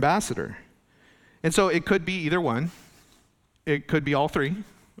or ambassador. And so it could be either one. It could be all 3.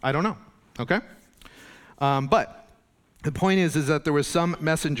 I don't know, okay? But the point is that there were some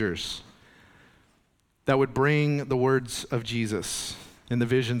messengers that would bring the words of Jesus and the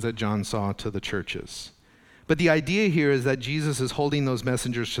visions that John saw to the churches. But the idea here is that Jesus is holding those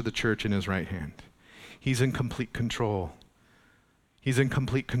messengers to the church in his right hand. He's in complete control. He's in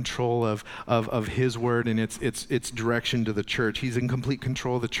complete control of his word and its direction to the church. He's in complete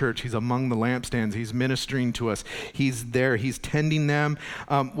control of the church. He's among the lampstands. He's ministering to us. He's there. He's tending them.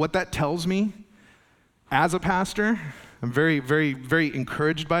 What that tells me as a pastor, I'm very, very, very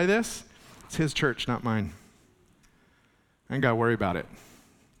encouraged by this. It's his church, not mine. I ain't got to worry about it.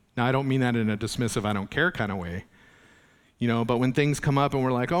 Now, I don't mean that in a dismissive, I don't care kind of way. But when things come up and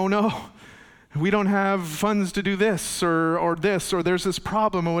we're like, oh no, we don't have funds to do this or this, or there's this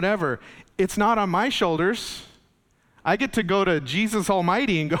problem or whatever. It's not on my shoulders. I get to go to Jesus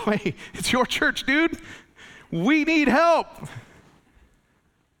Almighty and go, hey, it's your church, dude. We need help.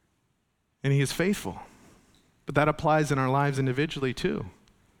 And he is faithful. But that applies in our lives individually too.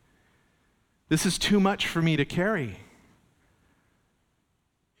 This is too much for me to carry.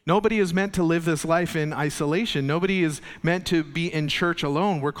 Nobody is meant to live this life in isolation. Nobody is meant to be in church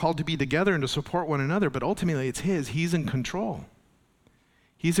alone. We're called to be together and to support one another, but ultimately it's his. He's in control.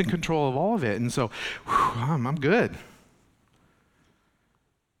 He's in control of all of it. And so, I'm good.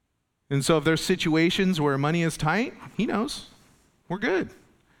 And so if there's situations where money is tight, he knows. We're good.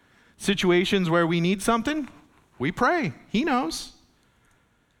 Situations where we need something, we pray. He knows.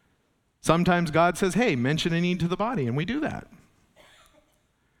 Sometimes God says, hey, mention a need to the body, and we do that.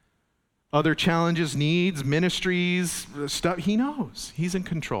 Other challenges, needs, ministries, stuff, he knows. He's in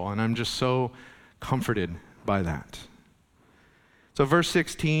control, and I'm just so comforted by that. So verse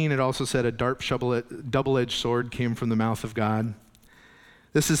 16, it also said a double-edged sword came from the mouth of God.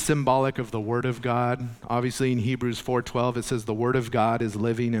 This is symbolic of the Word of God. Obviously in Hebrews 4:12, it says the Word of God is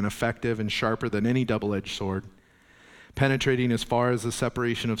living and effective and sharper than any double-edged sword, penetrating as far as the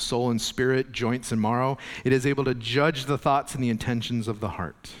separation of soul and spirit, joints and marrow. It is able to judge the thoughts and the intentions of the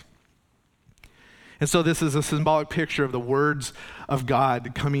heart. And so this is a symbolic picture of the words of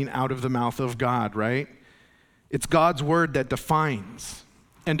God coming out of the mouth of God, right? It's God's word that defines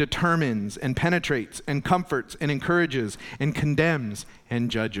and determines and penetrates and comforts and encourages and condemns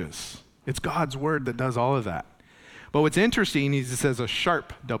and judges. It's God's word that does all of that. But what's interesting is it says a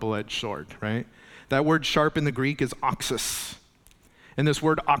sharp double-edged sword, right? That word sharp in the Greek is oxys. And this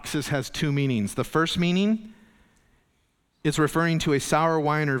word oxys has 2 meanings. The first meaning It's referring to a sour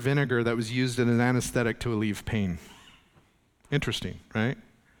wine or vinegar that was used as an anesthetic to relieve pain. Interesting, right?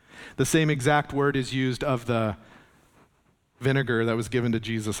 The same exact word is used of the vinegar that was given to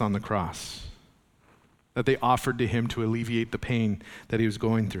Jesus on the cross, that they offered to him to alleviate the pain that he was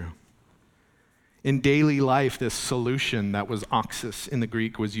going through. In daily life, this solution that was oxus in the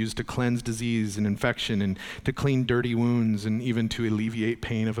Greek was used to cleanse disease and infection and to clean dirty wounds and even to alleviate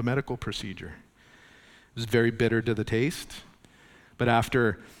pain of a medical procedure. It was very bitter to the taste, but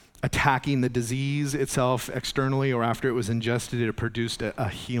after attacking the disease itself externally or after it was ingested, it produced a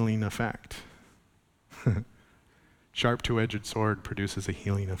healing effect. Sharp two-edged sword produces a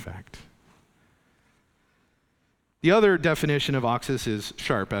healing effect. The other definition of oxus is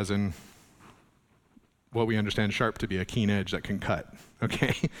sharp, as in what we understand sharp to be, a keen edge that can cut,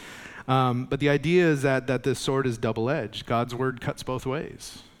 okay? But the idea is that this sword is double-edged. God's word cuts both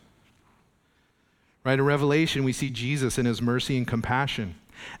ways. Right, in Revelation, we see Jesus in his mercy and compassion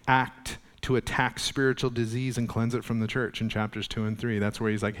act to attack spiritual disease and cleanse it from the church in chapters 2 and 3. That's where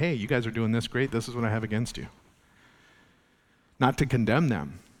he's like, hey, you guys are doing this great. This is what I have against you. Not to condemn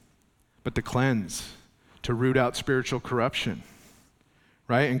them, but to cleanse, to root out spiritual corruption,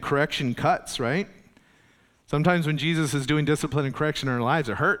 right? And correction cuts, right? Sometimes when Jesus is doing discipline and correction in our lives,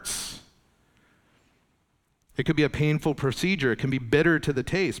 it hurts. It could be a painful procedure. It can be bitter to the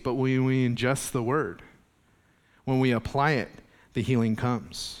taste, but when we ingest the word, when we apply it, the healing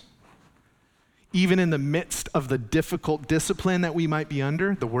comes. Even in the midst of the difficult discipline that we might be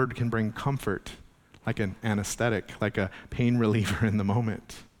under, the word can bring comfort, like an anesthetic, like a pain reliever in the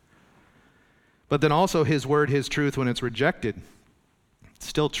moment. But then also his word, his truth, when it's rejected, it's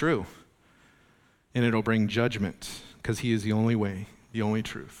still true. And it'll bring judgment, because he is the only way, the only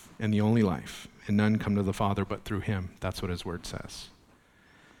truth, and the only life. And none come to the Father but through him. That's what his word says.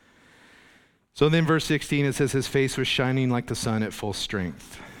 So then verse 16, it says, his face was shining like the sun at full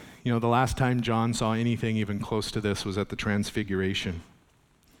strength. You know, the last time John saw anything even close to this was at the Transfiguration.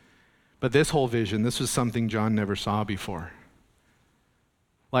 But this whole vision, this was something John never saw before.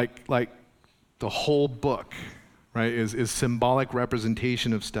 Like the whole book, right, is symbolic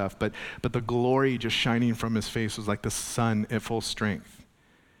representation of stuff, but the glory just shining from his face was like the sun at full strength.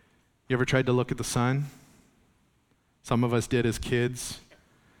 You ever tried to look at the sun? Some of us did as kids.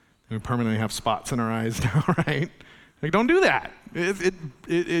 We permanently have spots in our eyes now, right? Like, don't do that.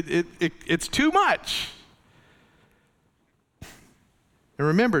 It's too much. And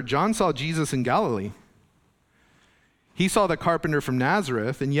remember, John saw Jesus in Galilee. He saw the carpenter from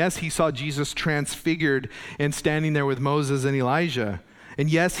Nazareth, and yes, he saw Jesus transfigured and standing there with Moses and Elijah. And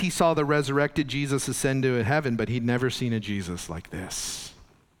yes, he saw the resurrected Jesus ascend to heaven, but he'd never seen a Jesus like this.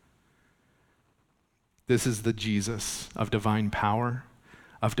 This is the Jesus of divine power,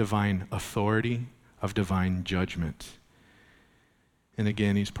 of divine authority, of divine judgment. And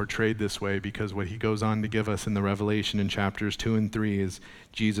again, he's portrayed this way because what he goes on to give us in the Revelation in chapters 2 and 3 is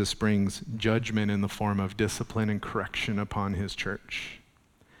Jesus brings judgment in the form of discipline and correction upon his church.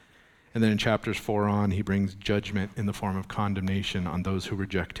 And then in chapters 4 on, he brings judgment in the form of condemnation on those who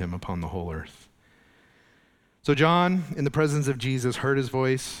reject him upon the whole earth. So John, in the presence of Jesus, heard his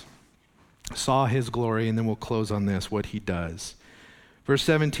voice, saw his glory, and then we'll close on this, what he does. Verse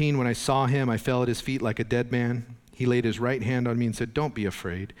 17, when I saw him, I fell at his feet like a dead man. He laid his right hand on me and said, don't be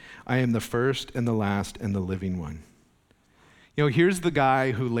afraid. I am the first and the last and the living one. You know, here's the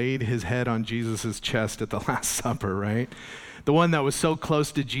guy who laid his head on Jesus' chest at the Last Supper, right? The one that was so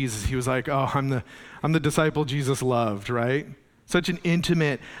close to Jesus. He was like, oh, I'm the disciple Jesus loved, right? Such an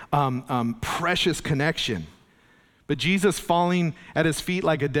intimate, precious connection. But Jesus falling at his feet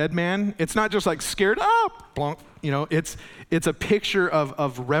like a dead man, it's not just like scared up, plonk. You know, it's a picture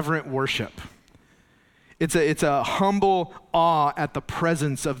of reverent worship. It's a humble awe at the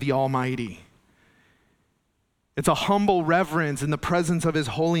presence of the Almighty. It's a humble reverence in the presence of his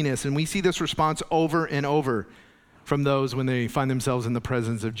holiness. And we see this response over and over from those when they find themselves in the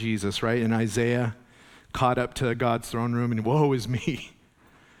presence of Jesus, right? In Isaiah, caught up to God's throne room, and woe is me.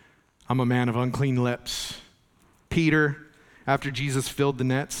 I'm a man of unclean lips. Peter, after Jesus filled the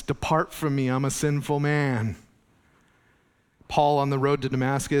nets, depart from me, I'm a sinful man. Paul on the road to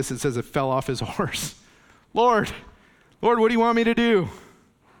Damascus, it says it fell off his horse. Lord, what do you want me to do?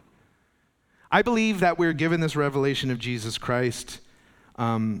 I believe that we're given this revelation of Jesus Christ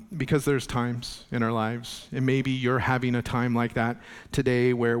because there's times in our lives, and maybe you're having a time like that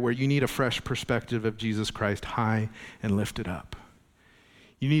today where you need a fresh perspective of Jesus Christ high and lifted up.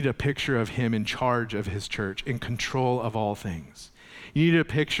 You need a picture of him in charge of his church, in control of all things. You need a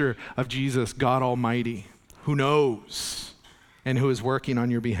picture of Jesus, God Almighty, who knows and who is working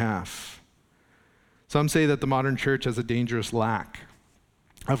on your behalf. Some say that the modern church has a dangerous lack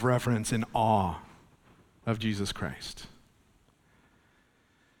of reverence and awe of Jesus Christ.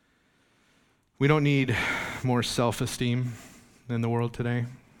 We don't need more self-esteem in the world today.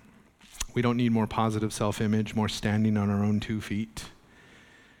 We don't need more positive self-image, more standing on our own 2 feet.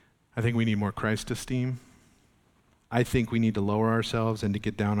 I think we need more Christ esteem. I think we need to lower ourselves and to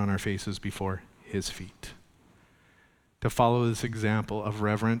get down on our faces before his feet. To follow this example of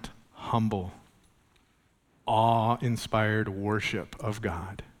reverent, humble, awe-inspired worship of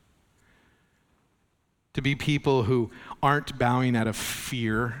God. To be people who aren't bowing out of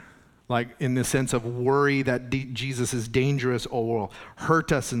fear, like in the sense of worry that Jesus is dangerous or will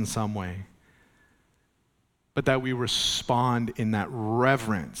hurt us in some way, but that we respond in that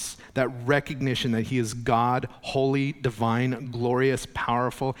reverence, that recognition that he is God, holy, divine, glorious,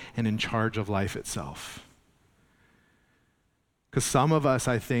 powerful, and in charge of life itself. Because some of us,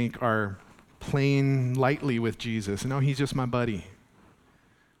 I think, are playing lightly with Jesus. No, he's just my buddy.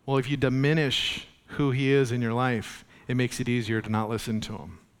 Well, if you diminish who he is in your life, it makes it easier to not listen to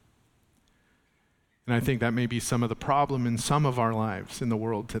him. And I think that may be some of the problem in some of our lives in the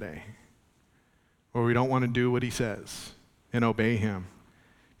world today, where we don't want to do what he says and obey him.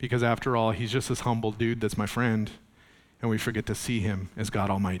 Because after all, he's just this humble dude that's my friend, and we forget to see him as God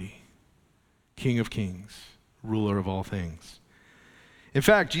Almighty, King of Kings, ruler of all things. In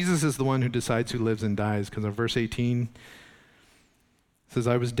fact, Jesus is the one who decides who lives and dies, because in verse 18 it says,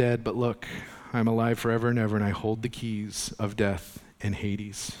 I was dead, but look, I'm alive forever and ever, and I hold the keys of death and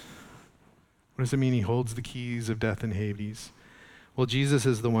Hades. What does it mean he holds the keys of death and Hades? Well, Jesus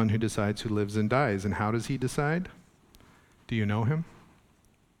is the one who decides who lives and dies. And how does he decide? Do you know him?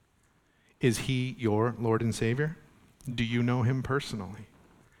 Is he your Lord and Savior? Do you know him personally?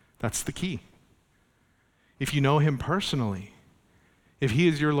 That's the key. If you know him personally, if he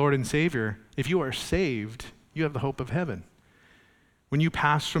is your Lord and Savior, if you are saved, you have the hope of heaven. When you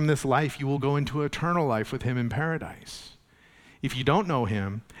pass from this life, you will go into eternal life with him in paradise. If you don't know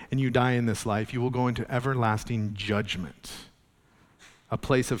him and you die in this life, you will go into everlasting judgment, a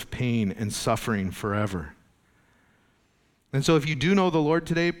place of pain and suffering forever. And so if you do know the Lord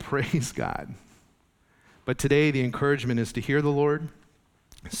today, praise God. But today the encouragement is to hear the Lord,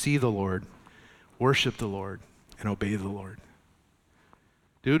 see the Lord, worship the Lord, and obey the Lord.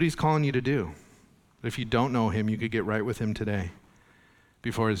 Do what he's calling you to do. But if you don't know him, you could get right with him today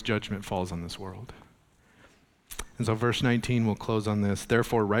before his judgment falls on this world. And so verse 19, we'll close on this.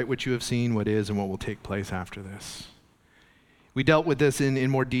 Therefore, write what you have seen, what is, and what will take place after this. We dealt with this in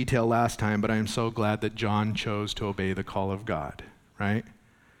more detail last time, but I am so glad that John chose to obey the call of God, right?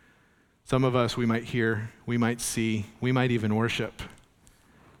 Some of us, we might hear, we might see, we might even worship,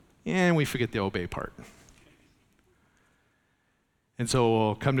 and we forget the obey part. And so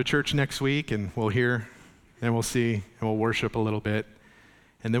we'll come to church next week, and we'll hear, and we'll see, and we'll worship a little bit,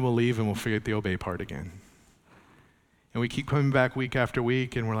 and then we'll leave, and we'll forget the obey part again. And we keep coming back week after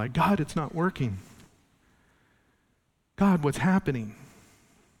week, and we're like, God, it's not working. God, what's happening?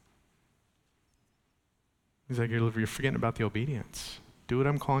 He's like, you're forgetting about the obedience. Do what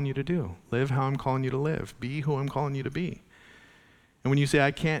I'm calling you to do. Live how I'm calling you to live. Be who I'm calling you to be. And when you say,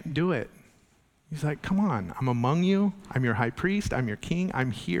 I can't do it, he's like, come on, I'm among you. I'm your high priest. I'm your king.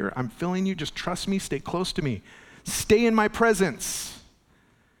 I'm here. I'm filling you. Just trust me. Stay close to me. Stay in my presence.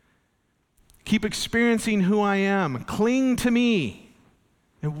 Keep experiencing who I am. Cling to me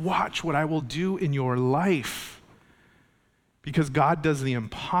and watch what I will do in your life. Because God does the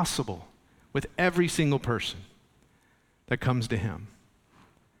impossible with every single person that comes to him.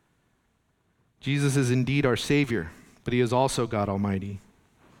 Jesus is indeed our Savior, but he is also God Almighty,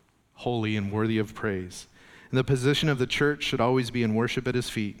 holy and worthy of praise. And the position of the church should always be in worship at his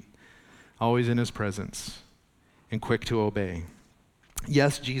feet, always in his presence, and quick to obey.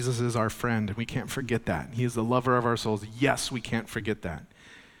 Yes, Jesus is our friend, and we can't forget that. He is the lover of our souls. Yes, we can't forget that.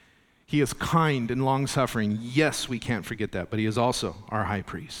 He is kind and long-suffering. Yes, we can't forget that, but he is also our high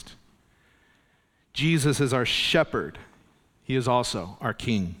priest. Jesus is our shepherd. He is also our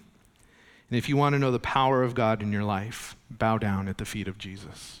king. And if you want to know the power of God in your life, bow down at the feet of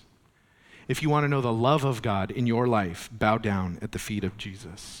Jesus. If you want to know the love of God in your life, bow down at the feet of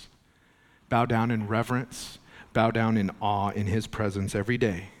Jesus. Bow down in reverence. Bow down in awe in his presence every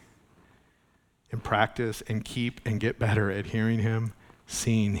day. And practice and keep and get better at hearing him,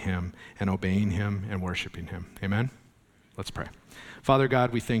 seeing him, and obeying him and worshiping him. Amen? Let's pray. Father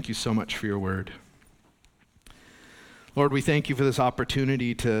God, we thank you so much for your word. Lord, we thank you for this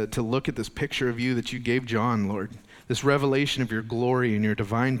opportunity to look at this picture of you that you gave John, Lord. This revelation of your glory and your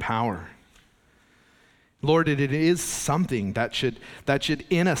divine power. Lord, it is something that should,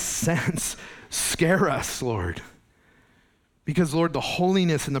 in a sense, scare us, Lord. Because, Lord, the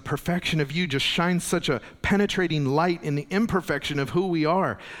holiness and the perfection of you just shines such a penetrating light in the imperfection of who we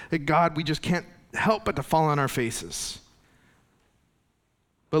are that, God, we just can't help but to fall on our faces.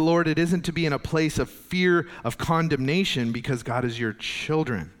 But, Lord, it isn't to be in a place of fear of condemnation because, God, is your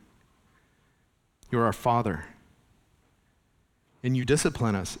children. You're our Father. And you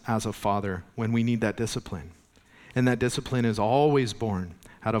discipline us as a father when we need that discipline. And that discipline is always born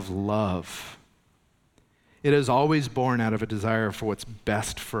out of love. It is always born out of a desire for what's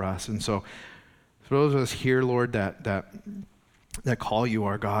best for us. And so, for those of us here, Lord, that call you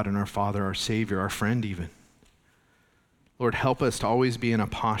our God and our Father, our Savior, our friend even, Lord, help us to always be in a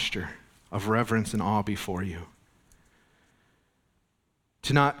posture of reverence and awe before you.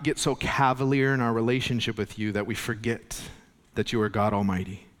 To not get so cavalier in our relationship with you that we forget that you are God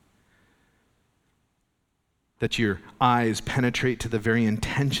Almighty. That your eyes penetrate to the very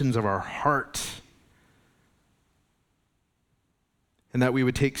intentions of our heart. And that we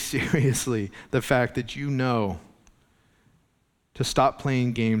would take seriously the fact that you know to stop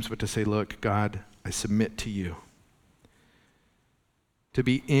playing games, but to say, look, God, I submit to you. To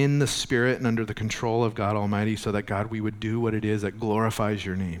be in the Spirit and under the control of God Almighty so that, God, we would do what it is that glorifies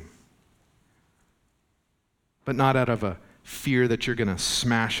your name. But not out of a fear that you're going to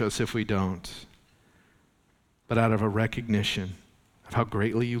smash us if we don't, but out of a recognition of how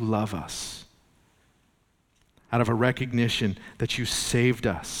greatly you love us, out of a recognition that you saved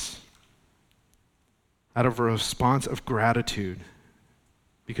us, out of a response of gratitude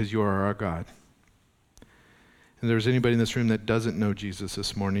because you are our God. And if there's anybody in this room that doesn't know Jesus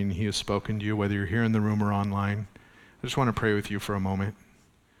this morning, he has spoken to you, whether you're here in the room or online, I just want to pray with you for a moment.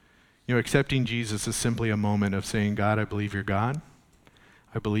 You know, accepting Jesus is simply a moment of saying, God, I believe you're God.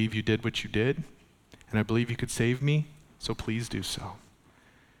 I believe you did what you did. And I believe you could save me, so please do so.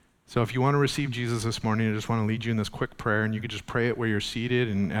 So if you want to receive Jesus this morning, I just want to lead you in this quick prayer, and you could just pray it where you're seated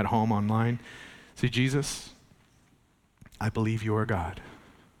and at home online. Say, Jesus, I believe you are God.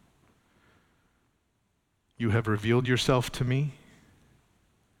 You have revealed yourself to me.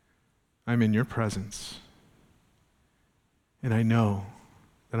 I'm in your presence. And I know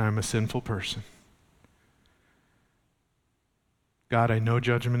that I'm a sinful person. God, I know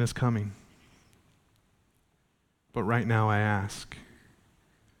judgment is coming. But right now I ask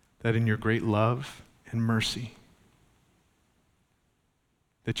that in your great love and mercy,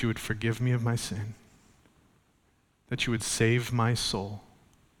 that you would forgive me of my sin, that you would save my soul,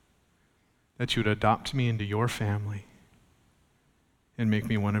 that you would adopt me into your family and make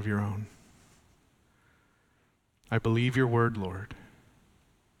me one of your own. I believe your word, Lord.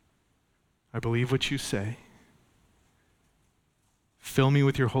 I believe what you say. Fill me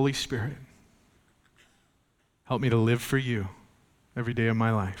with your Holy Spirit. Help me to live for you every day of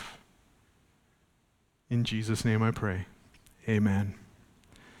my life. In Jesus' name I pray. Amen.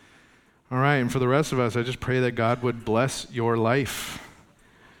 All right, and for the rest of us, I just pray that God would bless your life.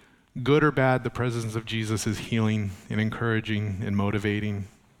 Good or bad, the presence of Jesus is healing and encouraging and motivating.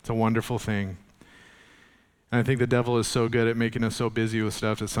 It's a wonderful thing. And I think the devil is so good at making us so busy with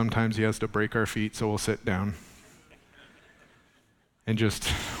stuff that sometimes he has to break our feet so we'll sit down and just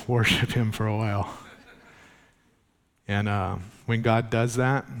worship him for a while. And when God does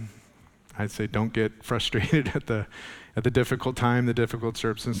that, I'd say don't get frustrated at the difficult time, the difficult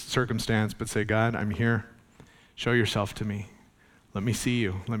circumstance, but say, God, I'm here. Show yourself to me. Let me see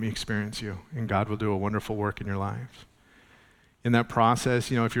you. Let me experience you. And God will do a wonderful work in your life. In that process,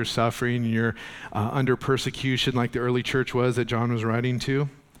 you know, if you're suffering and you're under persecution like the early church was that John was writing to,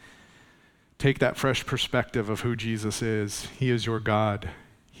 take that fresh perspective of who Jesus is. He is your God.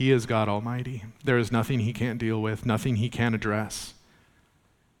 He is God Almighty. There is nothing he can't deal with, nothing he can't address.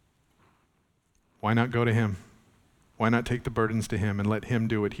 Why not go to him? Why not take the burdens to him and let him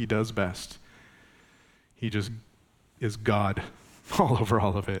do what he does best? He just is God all over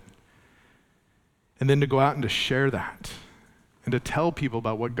all of it. And then to go out and to share that and to tell people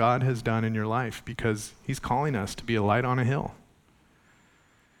about what God has done in your life, because he's calling us to be a light on a hill.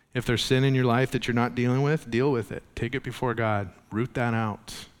 If there's sin in your life that you're not dealing with, deal with it. Take it before God. Root that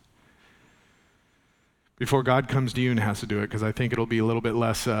out. Before God comes to you and has to do it, because I think it'll be a little bit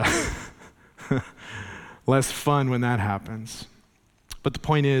less less fun when that happens. But the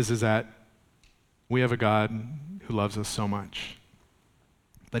point is that we have a God who loves us so much,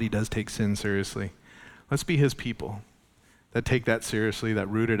 but he does take sin seriously. Let's be his people that take that seriously, that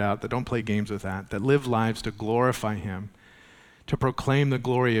root it out, that don't play games with that live lives to glorify him, to proclaim the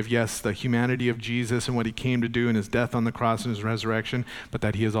glory of, yes, the humanity of Jesus and what he came to do in his death on the cross and his resurrection, but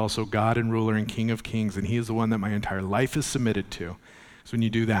that he is also God and ruler and King of kings, and he is the one that my entire life is submitted to. So when you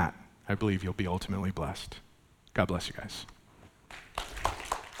do that, I believe you'll be ultimately blessed. God bless you guys.